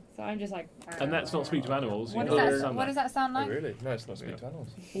on. So I'm just like. and that's not speak to animals. What you does don't that? understand What does that sound Oh, like? really? No, it's not speak Yeah. to animals.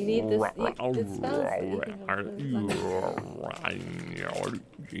 You need this. The spells that you can have.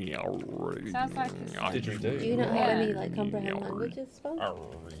 Sounds like it's- Didgeridoo. Do you not have Yeah. any like comprehend languages spells?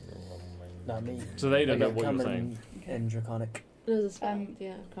 Not me. So they don't I know got what you're common saying. and draconic. There's a spell.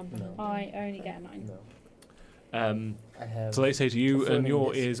 Yeah, comprehend. No. I only get a 9. No. Um, I have. so they say to you and Affirming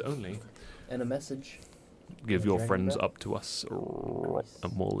your this. ears only, And a message. give Yeah, your dragon friends breath. up to us,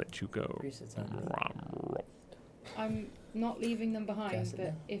 and we'll let you go. Grease, it's not really- I'm not leaving them behind, Gas it but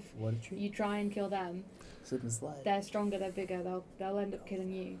down. if What a treat. you try and kill them, Slip and slide. they're stronger, they're bigger, they'll end up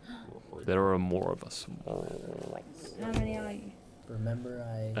killing you. There are more of us. How many are you? Remember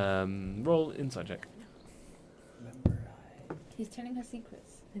I. Roll insight check. Remember I. He's telling her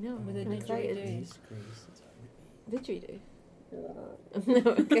secrets. I know. With a I'm excited. didgeridoo. Grease, grease, it's hard to beat. Didgeridoo.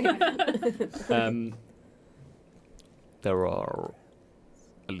 No, okay. There are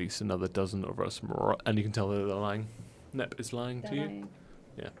at least another dozen of us, and you can tell that they're lying. Nep is lying They're to you. lying.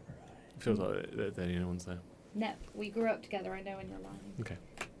 It feels like they're the only ones there. Nep, we grew up together, I know when you're lying.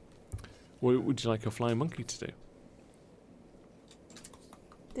 What would you like your flying monkey to do?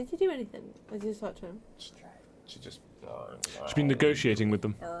 Did you do anything? Or did you just talk to him? She just. She's been negotiating with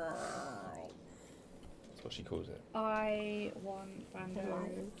them. That's what she calls it. I want Bando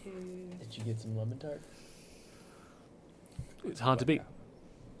Lying. to... Did you get some lemon tart? It's hard to beat.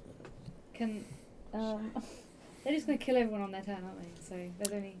 Can... they're just going to kill everyone on their turn, aren't they? So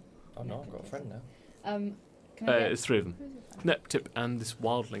there's only... Oh no, I've got a friend now. Can I get... It's three of them. Nep, Tip, and this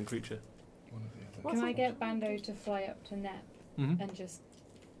wildling creature. One of the other. Can I get Bando to fly up to Nep Mm-hmm. and just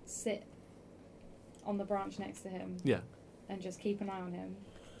sit on the branch next to him? Yeah. And just keep an eye on him,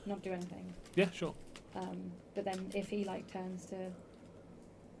 not do anything. Yeah, sure. But then if he like turns to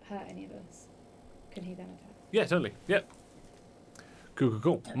hurt any of us, can he then attack? Yeah, totally. Yep.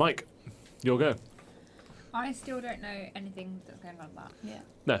 Cool. Mike, your go. I still don't know anything that's going on with that. Yeah.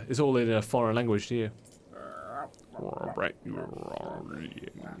 No, it's all in a foreign language to you.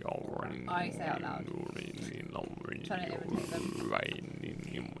 I say out loud. Trying to imitate them.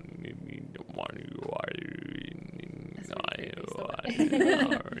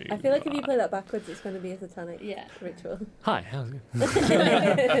 I feel like if you play that backwards, it's going to be a satanic Yeah. ritual. Hi, how's it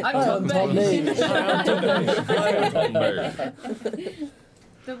going? I'm Tom Bates. Tombo.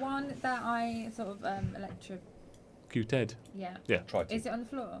 The one that I sort of Q-Ted. yeah. Try to. Is it on the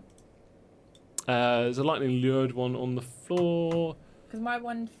floor? There's a lightning lured one on the floor. Because my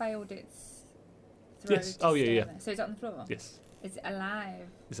one failed its throw. Yes. to Oh, yeah, stay yeah. there. So is it on the floor? Yes. Is it alive?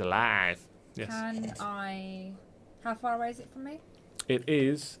 It's alive. Yes. Can I... How far away is it from me? It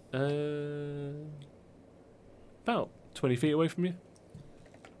is about 20 feet away from you.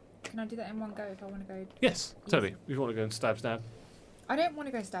 Can I do that in one go if I want to go? Yes, totally. If you want to go and stab. I don't want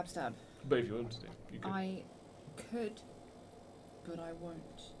to go stab. But if you want to, you could. I could, but I won't.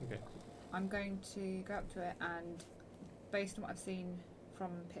 Okay. I'm going to go up to it and, based on what I've seen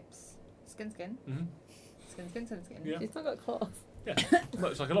from Pip's skin, Mm-hmm. skin. Yeah. She's not got claws. Yeah.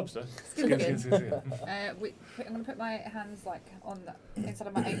 Looks like a lobster. Skin. Skin. I'm going to put my hands like on the inside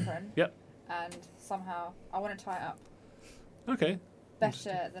of my apron. Yep. And somehow I want to tie it up Okay.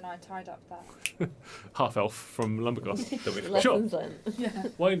 better than I tied up that. Half elf from Lumbergoss. Sure. Lessons learned. Yeah.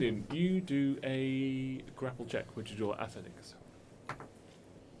 Winding, you do a grapple check, which is your athletics.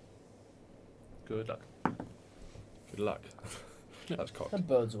 Good luck. Good luck. That's cocked. That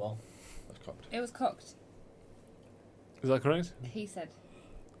bodes well. That's cocked. It was cocked. Is that correct? He said.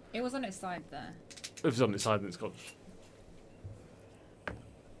 It was on its side there. If it's on its side, then it's got.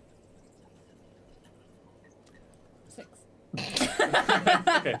 6.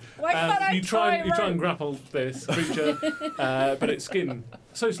 Okay. Why can't I You try tie and rope? grapple this creature, but its skin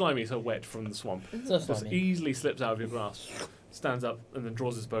so slimy, so wet from the swamp, So just funny. easily slips out of your grasp. Stands up and then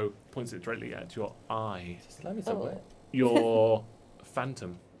draws his bow, points it directly at your eye. Let me Oh, somewhere. Your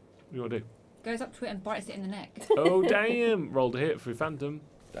phantom. What do you want to do? Goes up to it and bites it in the neck. Oh damn! Rolled a hit for phantom.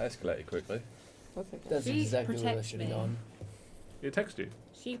 That escalated quickly. That's okay. That's She exactly where I protects should have me. gone. It texted you.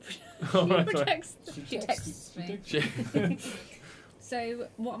 She Oh, right, sorry. protects. She She texts me. So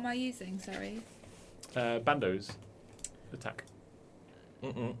what am I using? Sorry, Bando's attack.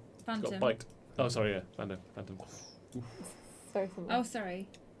 Mm-mm. It's got phantom. bite. Oh, sorry, yeah, Bando. Phantom. Sorry, someone. Oh, sorry.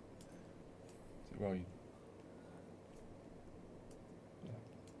 Well, you...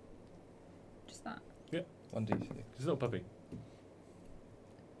 Just that. 1d6 It's not a puppy.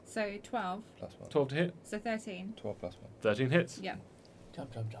 So 12. plus 1. 12 to hit. So 13. 12 plus 1. 13 hits. Yeah.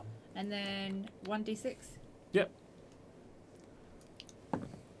 Jump. And then 1d6. Yep.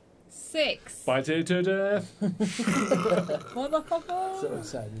 6. Bites it to death. Motherfucker. So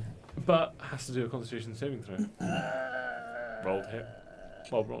excited. But has to do a Constitution saving throw. Rolled hit.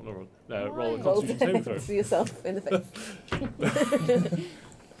 Well, roll a Roll Constitution saving throw. to yourself in the face.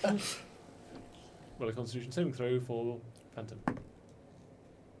 Roll a Constitution saving throw for Phantom.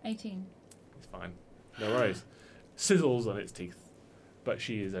 18. It's fine. No worries. Sizzles on its teeth, but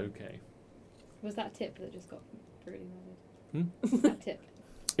she is okay. Was that tip that just got brutally Hmm? murdered? That tip.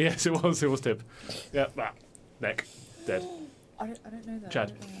 Yes, it was. It was Tip. Yeah, that neck dead. I don't know that.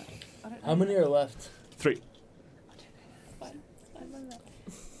 Chad. I don't know How many that. are left? 3. It's fine.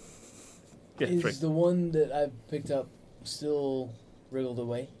 Yeah, Is 3. the one that I've picked up still wriggled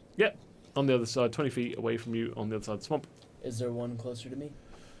away? On the other side, 20 feet away from you, on the other side of the swamp. Is there one closer to me?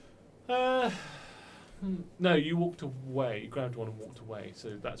 No, you walked away. You grabbed one and walked away,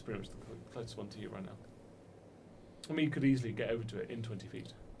 so that's pretty much the closest one to you right now. I mean, you could easily get over to it in 20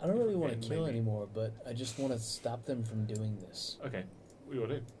 feet. I don't really want Yeah, to kill maybe. anymore, but I just want to stop them from doing this. Okay, what do you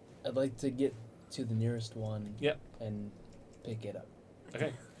want to do? I'd like to get to the nearest one Yep. and pick it up.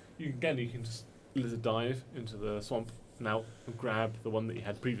 Okay, you can just lizard dive into the swamp now and grab the one that you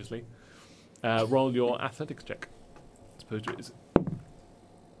had previously. Roll your athletics check. I suppose it is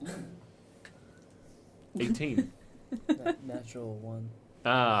 18. That natural one.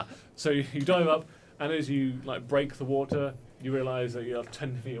 So you dive up, and as you break the water, you realise that you're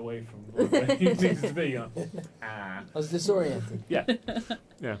 10 feet away from where you needed to be. You're like, I was disoriented. Yeah,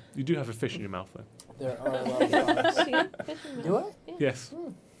 you do have a fish in your mouth though. There are a lot of frogs. Do I? Yes.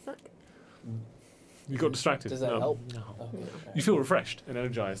 Suck. You got distracted. Does that No. help? No. Okay. You feel refreshed and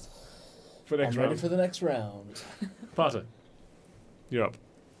energized for the I'm next ready round. for the next round. Parter, you're up.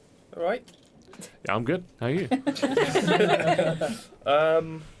 Alright. Yeah, I'm good. How are you?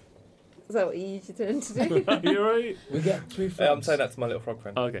 Is that what you use your turn to do? you alright? We got 3 frogs. I'm saying that to my little frog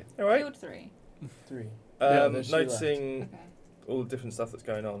friend. Oh, okay. Alright. Killed 3. 3. Yeah, there's 3 Noticing Okay. all the different stuff that's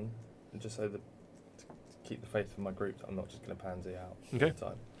going on, and just so that to keep the faith of my group, that I'm not just going to pansy out Okay. all the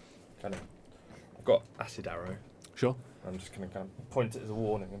time. Kind of. I've got acid arrow. Sure. I'm just going to kind of point it as a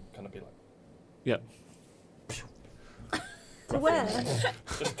warning and kind of be like, To where?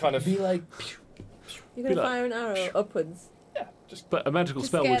 just kind of Be like, You're going Be to like- fire an arrow upwards. But a magical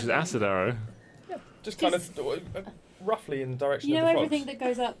Just spell, which scare is them. acid arrow. just kind of roughly in the direction You of know the frogs. everything that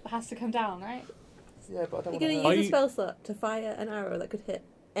goes up has to come down, right? Yeah, but I don't You're going to want use I- a spell slot to fire an arrow that could hit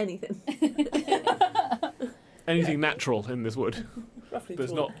anything. Anything natural in this wood, roughly. but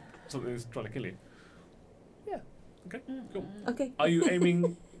it's toward- not something that's trying to kill you. Yeah. Okay, cool. Okay. Are you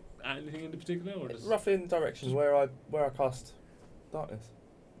aiming at anything in particular, or just... Roughly in the direction where I cast darkness.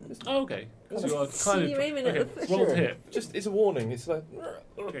 Oh, okay. So you are So kind of... you're aiming at okay, the... roll to hit. Just it's a warning. It's like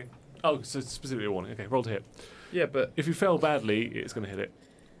Okay. Oh, so it's specifically a warning. Okay, roll to hit. yeah, but If you fail badly, it's going to hit it.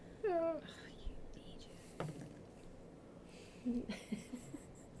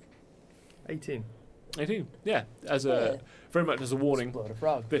 18. 18. Yeah, as a very much as a warning. explode a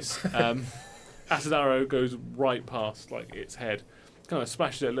frog. This acid arrow goes right past like its head, kind of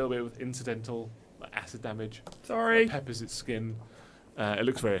splashes it a little bit with incidental like, acid damage. Sorry. Peppers its skin. It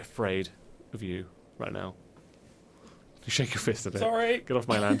looks very afraid of you right now. You shake your fist at it. Sorry. Get off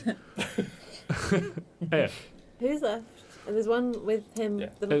my land. Yeah, Who's left? And there's one with him. Yeah.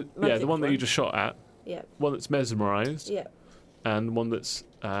 The yeah, magic the one that you just shot at. Yeah. One that's mesmerised, Yeah. and one that's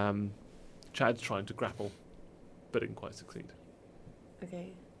Chad's trying to grapple, but didn't quite succeed.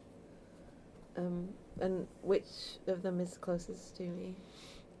 Okay. And which of them is closest to me?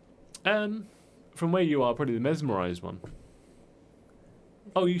 From where you are, probably the mesmerised one.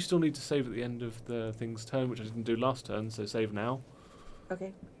 Oh, you still need to save at the end of the thing's turn, which I didn't do last turn, so save now.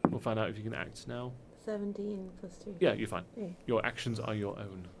 Okay. We'll find out if you can act now. 17 plus 2. Yeah, you're fine. Okay. Your actions are your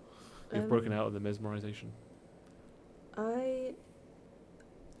own. You've Um, broken out of the mesmerisation.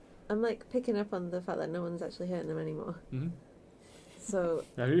 I'm like picking up on the fact that no one's actually hurting them anymore. Mm-hmm. So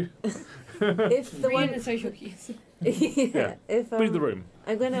Have you? if the Read one, the social cues. yeah, if Read the room.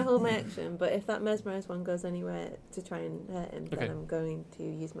 I'm going to hold my action, but if that mesmerised one goes anywhere to try and hurt him, Okay. then I'm going to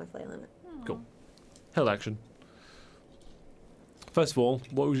use my flail on it. Cool. Held action. First of all,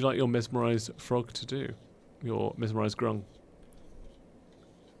 what would you like your mesmerised frog to do? Your mesmerised grung.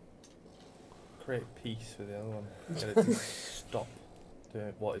 Create peace with the other one. Get it to stop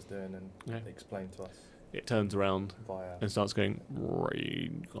doing what it's doing and Yeah. explain to us It turns around via. and starts going. What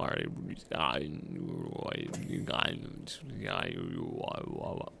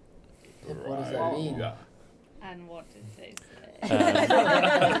does that mean? And what did they say?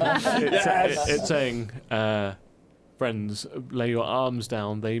 It's saying, friends, lay your arms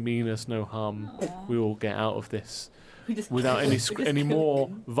down. They mean us no harm. We will get out of this without any more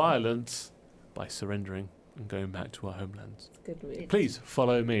violence by surrendering and going back to our homelands. It's a good move. Please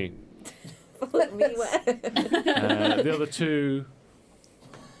follow me. Let me where? The other two,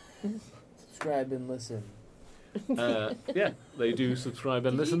 Subscribe and listen. yeah, they do subscribe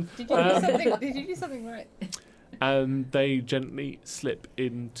and listen, Did you do something? Did you do something right? and they gently slip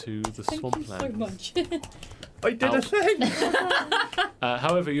into the Thank you so swamplands. much. I did a Out. thing!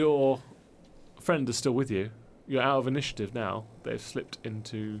 However, your friend is still with you. You're out of initiative now. They've slipped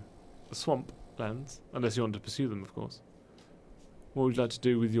into the swamp lands, unless you want to pursue them, of course. What would you like to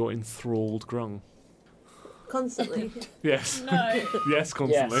do with your enthralled grung? Constantly. Yes. No. Yes,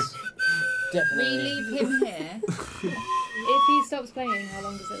 constantly. Yes. We Definitely. leave him here. If he stops playing, how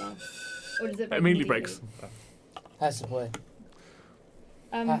long does it last? Or does it break Immediately breaks. Has to play.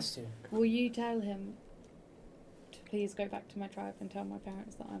 Um, Has to. will you tell him to please go back to my tribe and tell my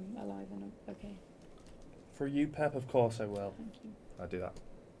parents that I'm alive and okay? For you, Pep, of course I will. Thank you. I do that.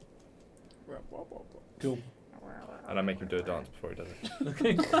 Cool. And I make him do a dance before he does it.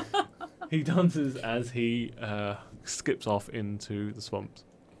 Okay. He dances as he skips off into the swamps,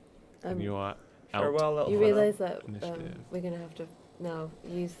 and you are out. Farewell, little You fellow. realise that Initiative. we're going to have to now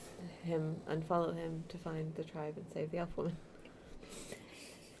use him and follow him to find the tribe and save the elf woman.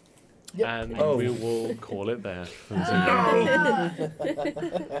 Yep. And Oh. we will call it there.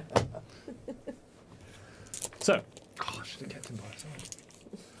 So, Oh, I should have kept him by his side.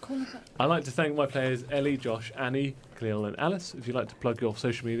 I'd like to thank my players Ellie, Josh, Annie, Cleo, and Alice. If you'd like to plug your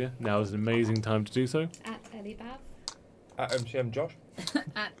social media, now is an amazing time to do so. At Ellie Bav. At MCM Josh.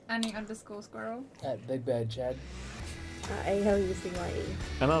 At Annie_Squirrel. At Big Bad Chad. A-L-U-C-Y-E.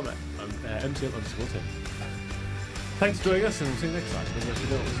 And I'm MTM_Tim. Thanks for joining us, and we'll see you next time. Unless you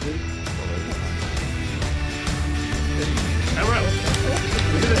know what to do, follow. And we're out.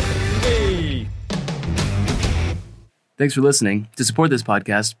 We did it. Yay! Thanks for listening. To support this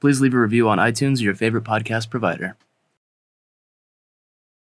podcast, please leave a review on iTunes or your favorite podcast provider.